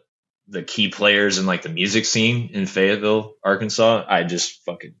the key players in like the music scene in Fayetteville, Arkansas, I just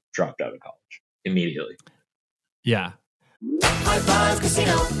fucking dropped out of college immediately. Yeah. High Five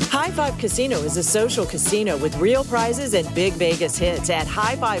Casino. High Five Casino is a social casino with real prizes and big Vegas hits at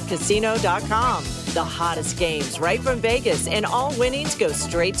highfivecasino.com. The hottest games right from Vegas, and all winnings go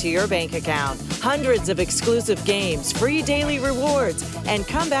straight to your bank account. Hundreds of exclusive games, free daily rewards, and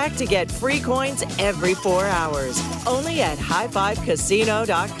come back to get free coins every 4 hours. Only at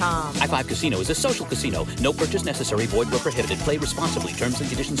highfivecasino.com. High Five Casino is a social casino. No purchase necessary. Void where prohibited. Play responsibly. Terms and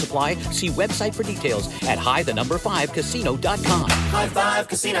conditions apply. See website for details at high5casino.com. High Five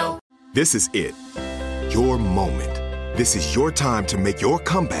Casino. This is it. Your moment. This is your time to make your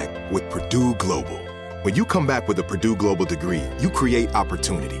comeback with Purdue Global. When you come back with a Purdue Global degree, you create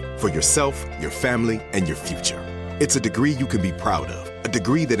opportunity for yourself, your family, and your future. It's a degree you can be proud of, a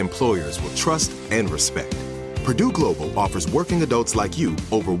degree that employers will trust and respect. Purdue Global offers working adults like you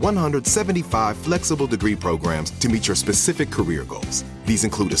over 175 flexible degree programs to meet your specific career goals. These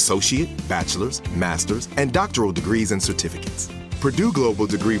include associate, bachelor's, master's, and doctoral degrees and certificates. Purdue Global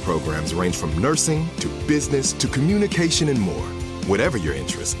degree programs range from nursing to business to communication and more. Whatever your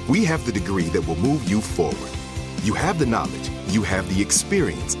interest, we have the degree that will move you forward. You have the knowledge, you have the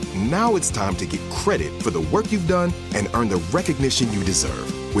experience. Now it's time to get credit for the work you've done and earn the recognition you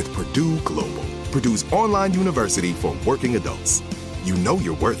deserve with Purdue Global, Purdue's online university for working adults. You know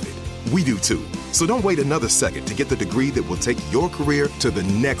you're worth it. We do too. So don't wait another second to get the degree that will take your career to the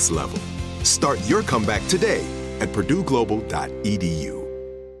next level. Start your comeback today at purdueglobal.edu.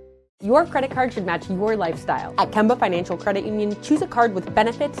 Your credit card should match your lifestyle. At Kemba Financial Credit Union, choose a card with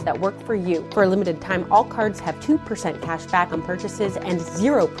benefits that work for you. For a limited time, all cards have 2% cash back on purchases and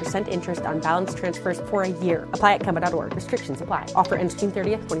 0% interest on balance transfers for a year. Apply at Kemba.org. Restrictions apply. Offer ends June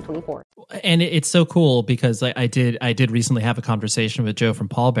 30th, 2024. And it's so cool because I did recently have a conversation with Joe from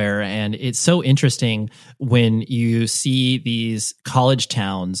Paul Bear, and it's so interesting when you see these college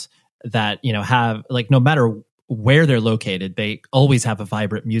towns that, you know, have, like, no matter where they're located, they always have a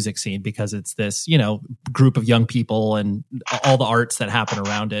vibrant music scene because it's this, you know, group of young people and all the arts that happen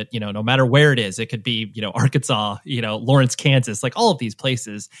around it, you know, no matter where it is. It could be, you know, Arkansas, you know, Lawrence, Kansas, like all of these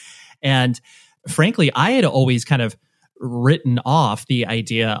places. And frankly, I had always kind of written off the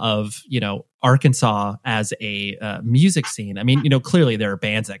idea of, you know, Arkansas as a music scene. I mean, you know, clearly there are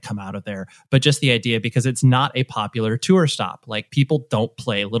bands that come out of there, but just the idea, because it's not a popular tour stop. Like, people don't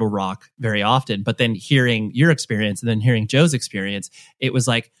play Little Rock very often, but then hearing your experience and then hearing Joe's experience, it was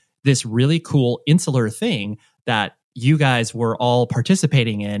like this really cool insular thing that you guys were all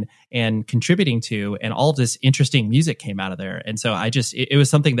participating in and contributing to, and all of this interesting music came out of there. And so it was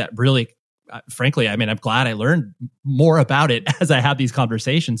something that really, frankly, I mean, I'm glad I learned more about it as I had these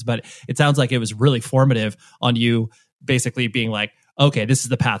conversations, but it sounds like it was really formative on you basically being like, okay, this is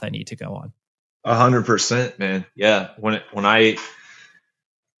the path I need to go on. 100%, man. Yeah. When I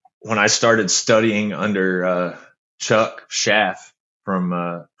started studying under Chuck Schaff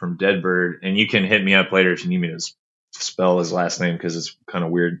from Deadbird, and you can hit me up later if you need me to spell his last name, because it's kind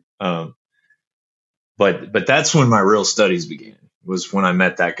of weird. But that's when my real studies began, was when I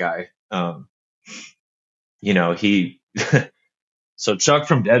met that guy. You know, so Chuck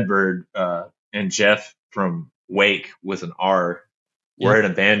from Deadbird, and Jeff from Wake with an R were in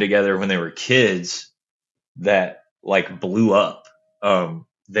a band together when they were kids that like blew up.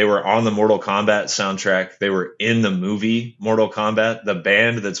 They were on the Mortal Kombat soundtrack. They were in the movie Mortal Kombat, the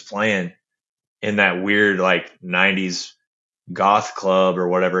band that's playing in that weird like 90s goth club or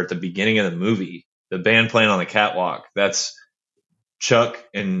whatever at the beginning of the movie, the band playing on the catwalk. That's Chuck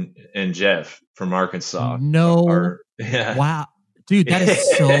and Jeff from Arkansas. No. Wow. Dude, that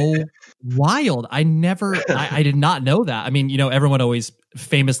is so wild. I did not know that. I mean, you know, everyone always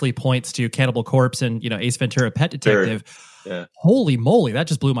famously points to Cannibal Corpse and, you know, Ace Ventura Pet Detective. Sure. Yeah. Holy moly, that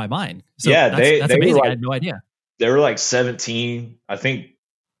just blew my mind. So yeah, that's amazing. Like, I had no idea. They were like 17. I think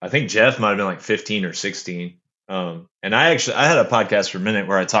Jeff might have been like 15 or 16. And I had a podcast for a minute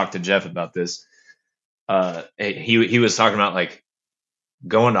where I talked to Jeff about this. He was talking about like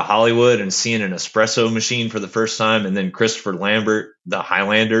going to Hollywood and seeing an espresso machine for the first time, and then Christopher Lambert, the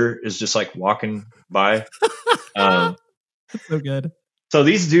Highlander, is just like walking by. That's so good. So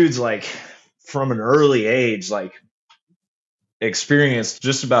these dudes, like, from an early age, like, experienced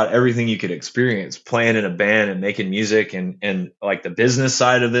just about everything you could experience playing in a band and making music, and like the business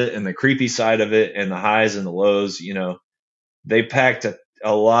side of it and the creepy side of it and the highs and the lows. You know, they packed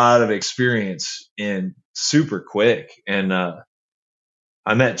a lot of experience in super quick. And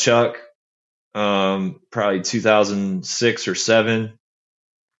I met Chuck probably 2006 or 7,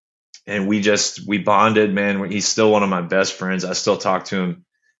 and we bonded, man. He's still one of my best friends. I still talk to him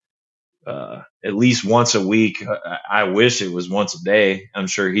at least once a week. I wish it was once a day. I'm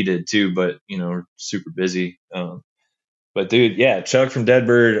sure he did too, but, you know, we're super busy. But dude, yeah, Chuck from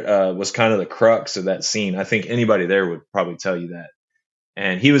Deadbird was kind of the crux of that scene. I think anybody there would probably tell you that.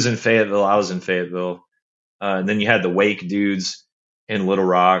 And he was in Fayetteville. I was in Fayetteville. And then you had the Wake dudes in Little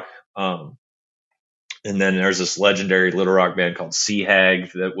Rock. And then there's this legendary Little Rock band called Sea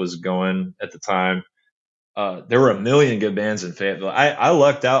Hag that was going at the time. There were a million good bands in Fayetteville. I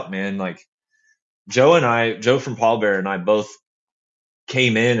lucked out, man. Like Joe from Pallbearer and I both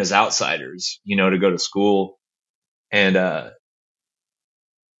came in as outsiders, to go to school. And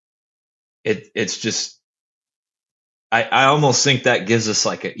it's just I almost think that gives us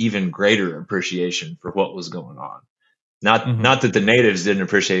like an even greater appreciation for what was going on. Not that the natives didn't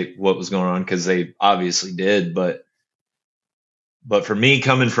appreciate what was going on, because they obviously did, but for me,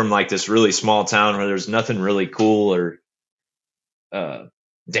 coming from like this really small town where there's nothing really cool or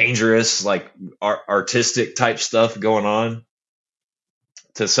dangerous, like artistic type stuff going on,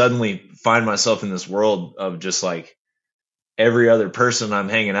 to suddenly find myself in this world of just like every other person I'm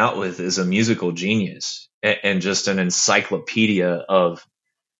hanging out with is a musical genius and just an encyclopedia of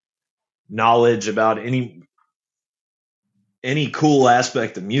knowledge about any cool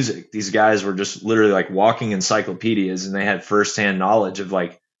aspect of music. These guys were just literally like walking encyclopedias, and they had firsthand knowledge of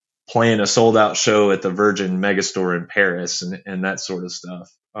like playing a sold out show at the Virgin Megastore in Paris and that sort of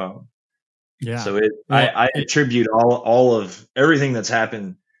stuff. So I attribute all of everything that's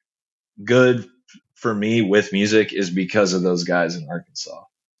happened good for me with music is because of those guys in Arkansas.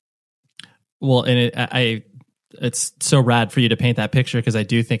 Well, and it's so rad for you to paint that picture, because I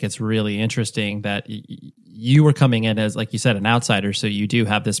do think it's really interesting that you were coming in as, like you said, an outsider. So you do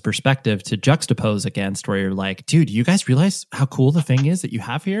have this perspective to juxtapose against, where you're like, dude, you guys realize how cool the thing is that you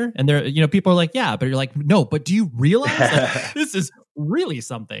have here? And there, people are like, yeah, but you're like, no, but do you realize like, this is really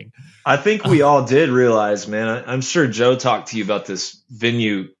something? I think we all did realize, man. I'm sure Joe talked to you about this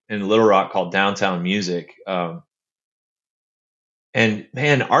venue in Little Rock called Downtown Music. And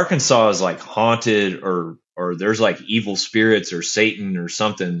man, Arkansas is like haunted, or there's like evil spirits or Satan or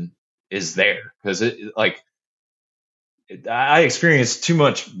something is there, because I experienced too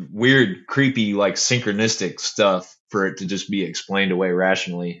much weird, creepy, like synchronistic stuff for it to just be explained away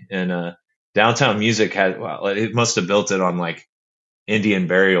rationally. And Downtown Music it must have built it on like Indian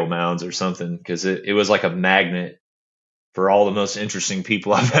burial mounds or something, because it was like a magnet for all the most interesting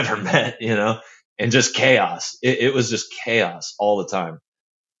people I've ever met, and just chaos. It was just chaos all the time.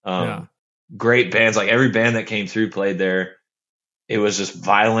 Great bands, like every band that came through played there. It was just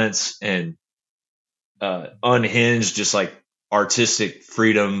violence and unhinged, just like artistic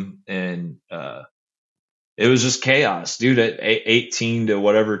freedom. And it was just chaos, dude. At 18 to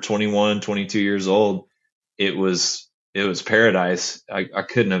whatever, 21, 22 years old, it was paradise. I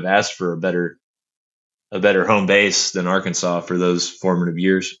couldn't have asked for a better home base than Arkansas for those formative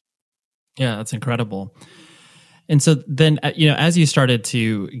years. Yeah, that's incredible. And so then, as you started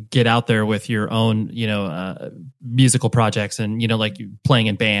to get out there with your own, musical projects and, like playing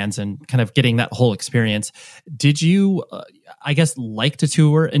in bands and kind of getting that whole experience, did you, I guess, like to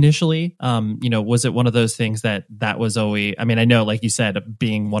tour initially? Was it one of those things that was always, I mean, I know, like you said,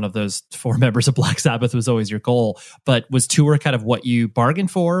 being one of those 4 members of Black Sabbath was always your goal, but was tour kind of what you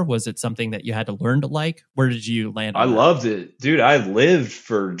bargained for? Was it something that you had to learn to like? Where did you land on that? Loved it, dude. I lived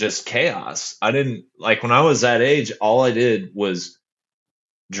for just chaos. I didn't, like, when I was that age, all I did was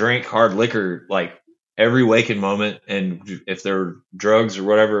drink hard liquor, like every waking moment. And if there were drugs or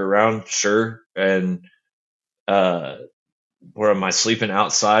whatever around, sure. And, where am I sleeping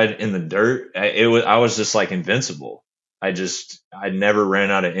outside in the dirt? I was just like invincible. I never ran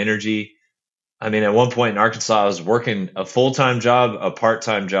out of energy. I mean, at one point in Arkansas, I was working a full-time job, a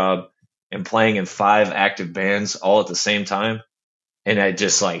part-time job, and playing in 5 active bands all at the same time. And I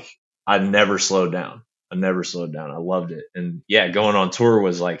never slowed down. I loved it. And yeah, going on tour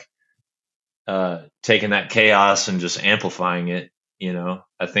was like, taking that chaos and just amplifying it.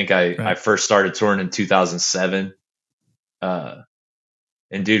 I think I first started touring in 2007.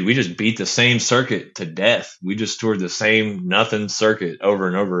 And dude, we just beat the same circuit to death. We just toured the same nothing circuit over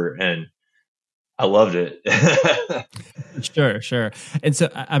and over, and I loved it. Sure. And so,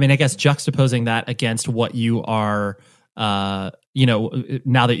 I mean, I guess juxtaposing that against what you are, now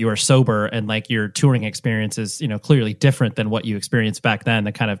that you are sober and like your touring experience is, clearly different than what you experienced back then,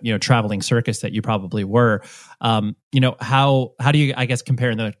 the kind of, traveling circus that you probably were. How do you, I guess,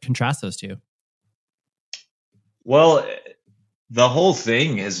 compare and contrast those two? Well, the whole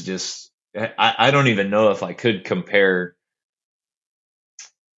thing is just, I don't even know if I could compare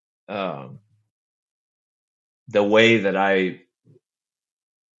the way that I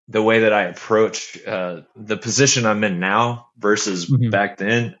approach the position I'm in now versus back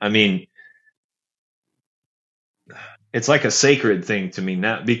then. I mean, it's like a sacred thing to me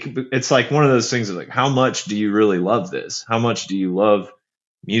now. It's like one of those things of like, how much do you really love this? How much do you love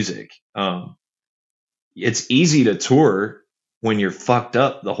music? It's easy to tour when you're fucked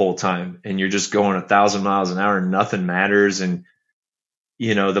up the whole time and you're just going 1,000 miles an hour and nothing matters. And,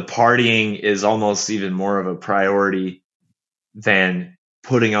 you know, the partying is almost even more of a priority than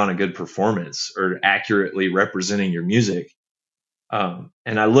putting on a good performance or accurately representing your music.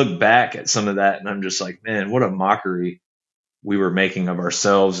 And I look back at some of that and I'm just like, man, what a mockery we were making of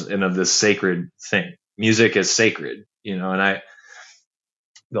ourselves and of this sacred thing. Music is sacred, you know, and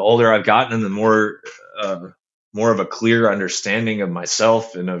the older I've gotten and the more of a clear understanding of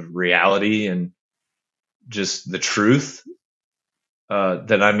myself and of reality and just the truth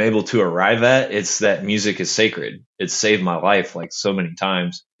that I'm able to arrive at, it's that music is sacred. It's saved my life like so many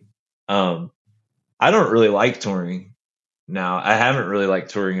times. I don't really like touring now. I haven't really liked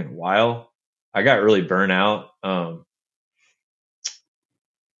touring in a while. I got really burnt out.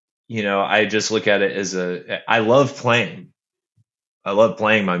 You know, I just look at it as I love playing. I love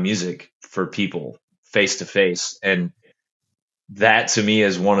playing my music for people face to face. And that to me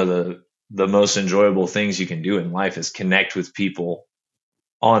is one of the most enjoyable things you can do in life is connect with people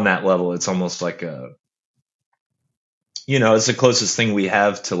on that level. It's almost like it's the closest thing we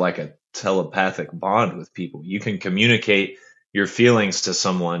have to like a telepathic bond with people. You can communicate your feelings to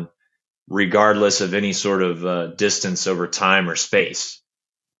someone regardless of any sort of distance over time or space.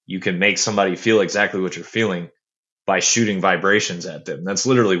 You can make somebody feel exactly what you're feeling by shooting vibrations at them. That's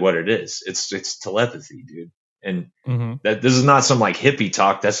literally what it is. It's telepathy, dude. And that this is not some like hippie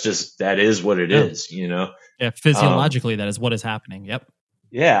talk. That is what it is, you know? Yeah. Physiologically, that is what is happening. Yep.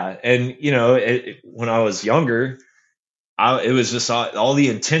 Yeah. And you know, when I was younger, it was just all the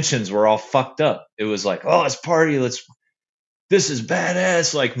intentions were all fucked up. It was like, oh, let's party. This is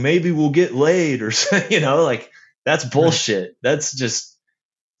badass. Like maybe we'll get laid or you know, like that's bullshit. Right.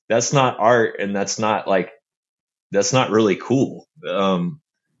 That's not art. And that's not really cool.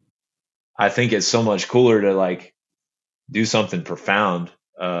 I think it's so much cooler to like do something profound.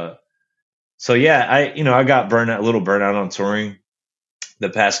 So yeah, I got a little burnout on touring the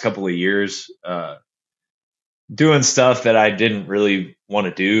past couple of years, doing stuff that I didn't really want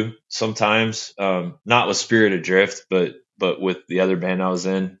to do sometimes, not with Spirit Adrift, but with the other band I was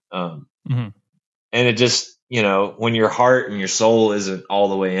in. And it just, you know, when your heart and your soul isn't all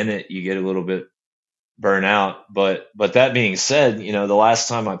the way in it, you get a little bit burn out. But that being said, you know, the last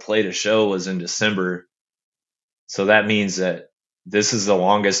time I played a show was in December. So that means that this is the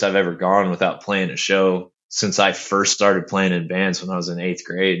longest I've ever gone without playing a show since I first started playing in bands when I was in 8th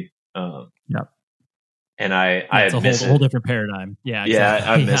grade. Yep. And I miss a whole different paradigm. Yeah. Exactly.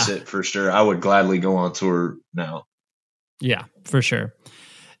 Yeah. I miss it for sure. I would gladly go on tour now. Yeah, for sure.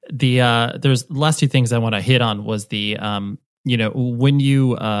 There's the last two things I want to hit on was the, when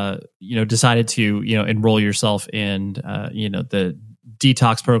you, decided to, enroll yourself in, the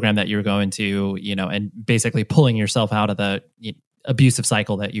detox program that you were going to, and basically pulling yourself out of the abusive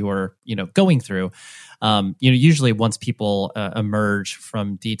cycle that you were, going through. Usually once people emerge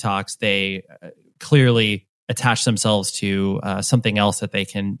from detox, they clearly attach themselves to something else that they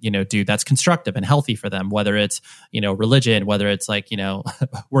can, do that's constructive and healthy for them, whether it's, religion, whether it's like,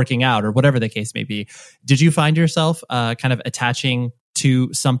 working out or whatever the case may be. Did you find yourself kind of attaching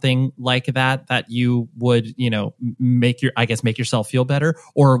to something like that you would, make yourself feel better?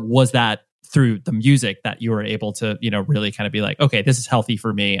 Or was that through the music that you were able to, really kind of be like, okay, this is healthy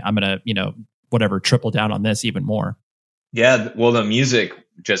for me. I'm going to, triple down on this even more? Yeah. Well, the music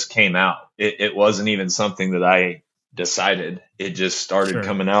just came out. It wasn't even something that I decided. It just started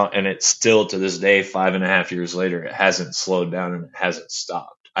coming out, and it's still to this day, 5.5 years later, it hasn't slowed down and it hasn't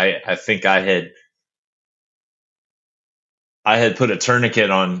stopped. I think I had put a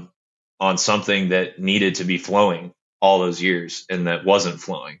tourniquet on something that needed to be flowing all those years and that wasn't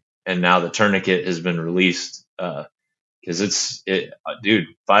flowing. And now the tourniquet has been released, because dude,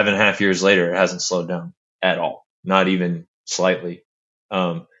 5.5 years later, it hasn't slowed down at all. Not even slightly.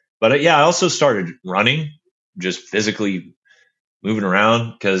 But I also started running, just physically moving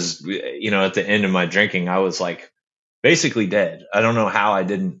around, because, at the end of my drinking, I was like basically dead. I don't know how I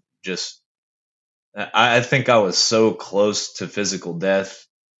didn't I think I was so close to physical death.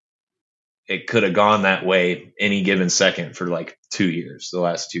 It could have gone that way any given second for like the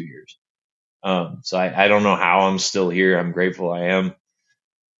last 2 years. So I don't know how I'm still here. I'm grateful I am.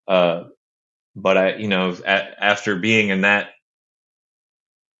 But after being in that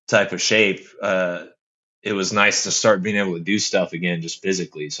type of shape, it was nice to start being able to do stuff again, just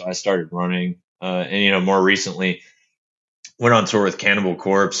physically. So I started running, and more recently went on tour with Cannibal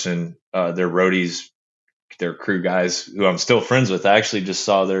Corpse, and their roadies their crew guys who I'm still friends with. I actually just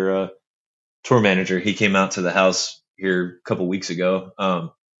saw their tour manager. He came out to the house here a couple weeks ago.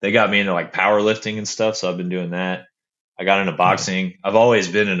 They got me into like powerlifting and stuff, so I've been doing that. I got into boxing. I've always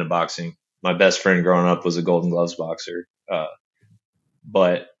been into boxing. My best friend growing up was a Golden Gloves boxer.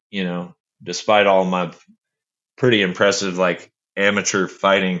 But, you know, despite all my pretty impressive like amateur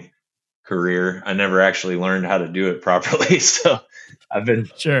fighting career, I never actually learned how to do it properly. So I've been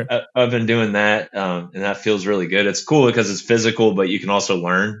doing that, and that feels really good. It's cool because it's physical, but you can also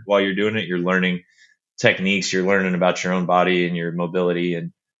learn while you're doing it. You're learning techniques, you're learning about your own body and your mobility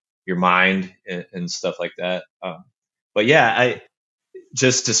and your mind and stuff like that. But yeah,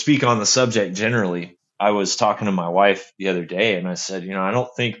 just to speak on the subject generally, I was talking to my wife the other day and I said, you know, I don't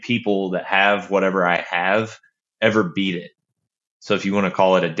think people that have whatever I have ever beat it. So if you want to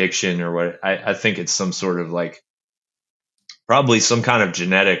call it addiction or what, I think it's some sort of like, probably some kind of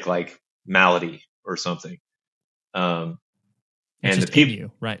genetic like malady or something. And the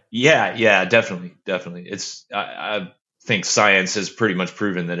people, right? Yeah, definitely. It's I think science has pretty much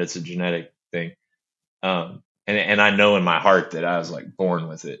proven that it's a genetic thing. And I know in my heart that I was like born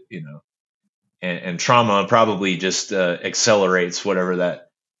with it, you know, and trauma probably just accelerates whatever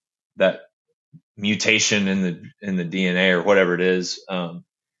that mutation in the DNA or whatever it is.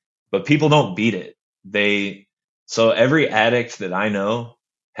 But people don't beat it. So every addict that I know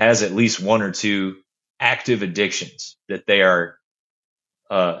has at least one or two active addictions that they are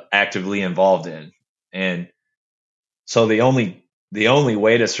actively involved in. And so the only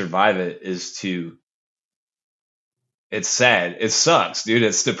way to survive it is to, it's sad. It sucks, dude.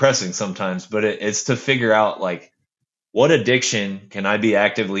 It's depressing sometimes, but it's to figure out like, what addiction can I be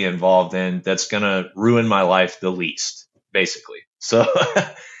actively involved in that's going to ruin my life the least, basically. So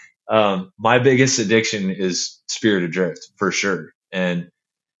my biggest addiction is Spirit Adrift for sure. And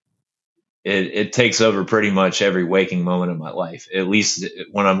it takes over pretty much every waking moment of my life, at least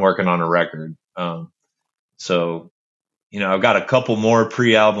when I'm working on a record. So, you know, I've got a couple more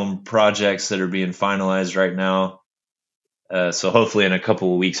pre-album projects that are being finalized right now. So hopefully in a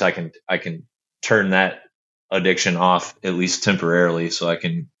couple of weeks, I can turn that addiction off, at least temporarily, so I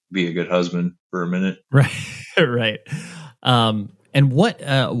can be a good husband for a minute. Right. Right. And what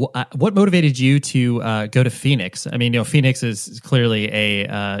motivated you to go to Phoenix? I mean, you know, Phoenix is clearly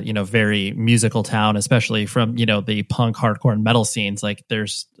a very musical town, especially from, you know, the punk, hardcore, and metal scenes. Like,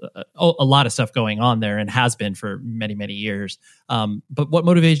 there's a lot of stuff going on there, and has been for many, many years. But what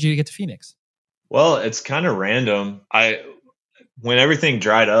motivated you to get to Phoenix? Well, it's kind of random. When everything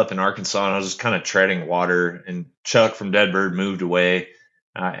dried up in Arkansas, and I was just kind of treading water, and Chuck from Deadbird moved away,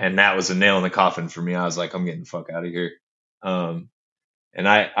 and that was a nail in the coffin for me. I was like, I'm getting the fuck out of here. And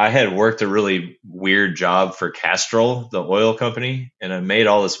I had worked a really weird job for Castrol, the oil company, and I made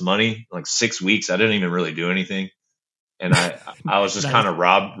all this money, like 6 weeks. I didn't even really do anything. And I was just kind of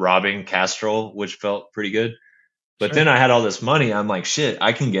robbing Castrol, which felt pretty good. But then I had all this money. I'm like, shit,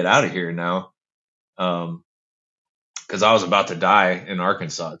 I can get out of here now. Because I was about to die in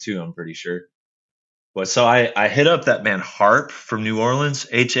Arkansas too, I'm pretty sure. But so I hit up that man Harp from New Orleans,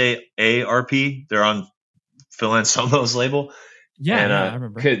 HAARP. They're on Phil Anselmo's label. Yeah, I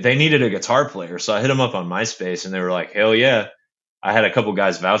remember. They needed a guitar player, so I hit them up on MySpace, and they were like, hell yeah. I had a couple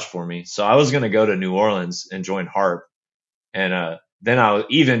guys vouch for me. So I was going to go to New Orleans and join Harp. And then I was,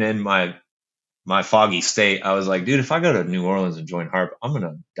 even in my foggy state, I was like, dude, if I go to New Orleans and join Harp, I'm going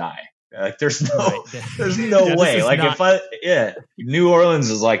to die. Like, there's no way. Like, New Orleans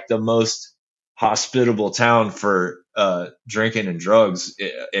is like the most hospitable town for drinking and drugs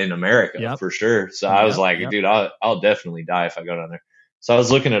in America, for sure. So I was like, dude, I'll definitely die if I go down there. So I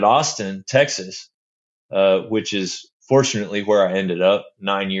was looking at Austin, Texas, which is fortunately where I ended up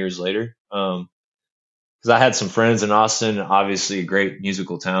 9 years later. Because I had some friends in Austin, obviously a great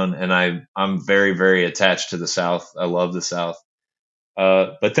musical town, and I'm very, very attached to the South. I love the South.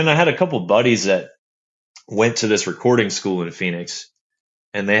 But then I had a couple buddies that went to this recording school in Phoenix,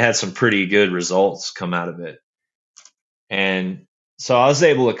 and they had some pretty good results come out of it. And so I was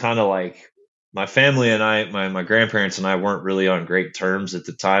able to kind of like, my family and I, my grandparents and I weren't really on great terms at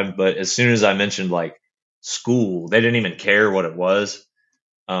the time. But as soon as I mentioned like school, they didn't even care what it was.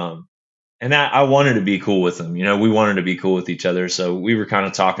 And I wanted to be cool with them. You know, we wanted to be cool with each other. So we were kind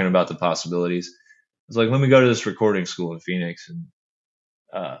of talking about the possibilities. I was like, let me go to this recording school in Phoenix. And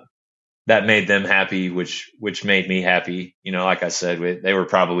that made them happy, which made me happy. You know, like I said, they were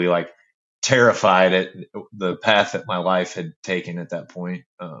probably like terrified at the path that my life had taken at that point.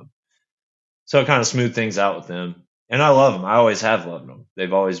 So it kind of smoothed things out with them. And I love them. I always have loved them.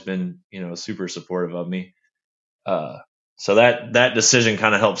 They've always been, you know, super supportive of me. So that decision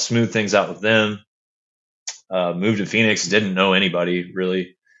kind of helped smooth things out with them. moved to Phoenix, didn't know anybody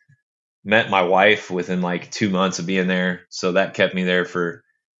really. Met my wife within like 2 months of being there. So that kept me there for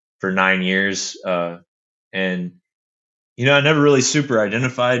 9 years. And, you know, I never really super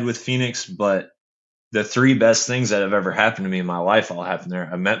identified with Phoenix, but the 3 best things that have ever happened to me in my life all happened there.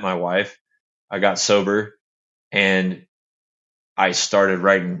 I met my wife, I got sober, and I started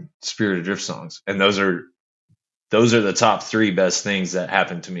writing Spirit Adrift songs. And those are the top 3 best things that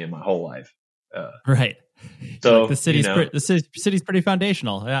happened to me in my whole life. Right. So like the city's you know, the city's pretty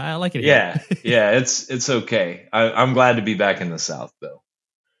foundational. I like it. Yeah. Yeah. It's okay. I'm glad to be back in the South though.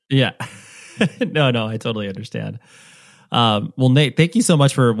 Yeah. No, I totally understand. Well, Nate, thank you so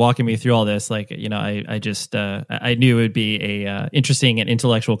much for walking me through all this. Like, you know, I just I knew it would be a interesting and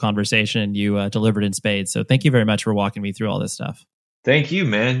intellectual conversation, and you delivered in spades. So thank you very much for walking me through all this stuff. Thank you,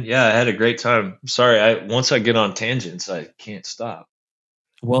 man. Yeah, I had a great time. Sorry, once I get on tangents, I can't stop.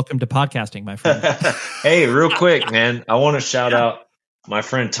 Welcome to podcasting, my friend. Hey, real quick, man, I want to shout out my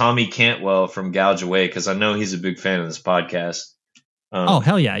friend Tommy Cantwell from Gouge Away, because I know he's a big fan of this podcast. Oh,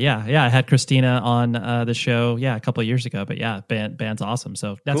 hell yeah. I had Christina on the show, a couple of years ago. But yeah, band's awesome.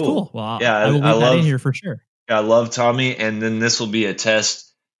 So that's cool. Well, I will leave that in here for sure. I love Tommy, and then this will be a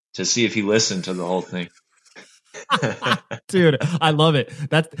test to see if he listened to the whole thing. Dude, I love it.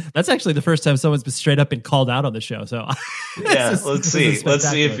 That's actually the first time someone's been straight up been called out on the show. So yeah, let's see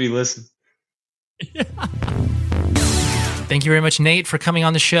if he listens. Yeah. Thank you very much, Nate, for coming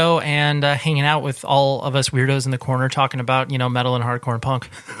on the show and hanging out with all of us weirdos in the corner talking about, you know, metal and hardcore and punk.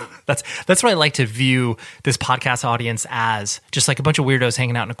 That's what I like to view this podcast audience as, just like a bunch of weirdos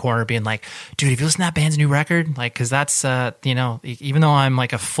hanging out in a corner being like, dude, have you listened to that band's new record? Like, because that's, you know, even though I'm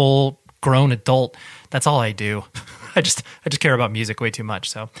like a full grown adult, that's all I do. I just care about music way too much.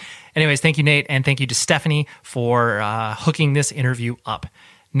 So anyways, thank you, Nate. And thank you to Stephanie for hooking this interview up.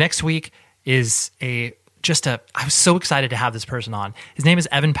 Next week is I was so excited to have this person on. His name is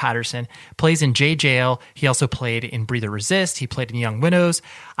Evan Patterson, plays in JJL. He also played in Breathe or Resist. He played in Young Widows.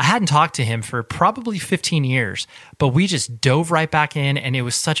 I hadn't talked to him for probably 15 years, but we just dove right back in, and it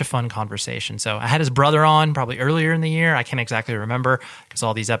was such a fun conversation. So I had his brother on probably earlier in the year. I can't exactly remember because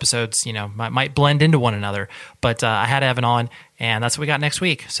all these episodes, you know, might blend into one another. But I had Evan on, and that's what we got next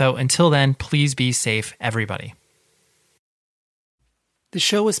week. So until then, please be safe, everybody. The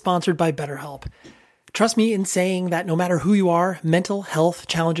show is sponsored by BetterHelp. Trust me in saying that no matter who you are, mental health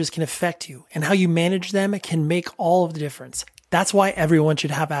challenges can affect you, and how you manage them can make all of the difference. That's why everyone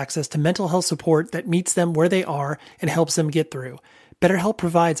should have access to mental health support that meets them where they are and helps them get through. BetterHelp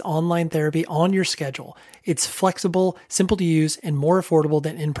provides online therapy on your schedule. It's flexible, simple to use, and more affordable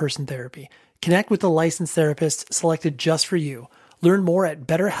than in-person therapy. Connect with a licensed therapist selected just for you. Learn more at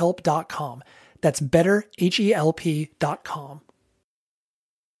betterhelp.com. That's betterhelp.com.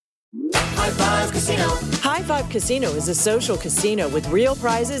 High Five Casino. High Five Casino is a social casino with real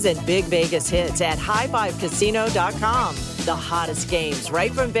prizes and big Vegas hits at highfivecasino.com. The hottest games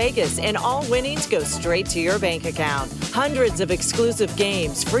right from Vegas, and all winnings go straight to your bank account. Hundreds of exclusive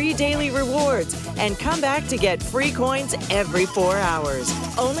games, free daily rewards, and come back to get free coins every 4 hours.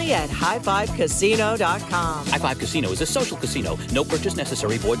 Only at highfivecasino.com. High Five Casino is a social casino. No purchase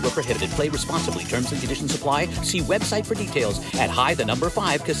necessary. Void where prohibited. Play responsibly. Terms and conditions apply. See website for details at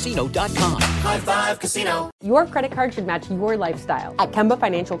high5casino.com. High Five Casino. Your credit card should match your lifestyle. At Kemba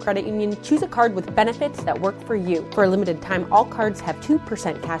Financial Credit Union, choose a card with benefits that work for you. For a limited time, all cards have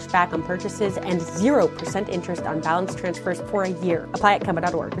 2% cash back on purchases and 0% interest on balance transfers for a year. Apply at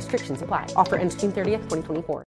Kemba.org. Restrictions apply. Offer ends June 30th, 2024.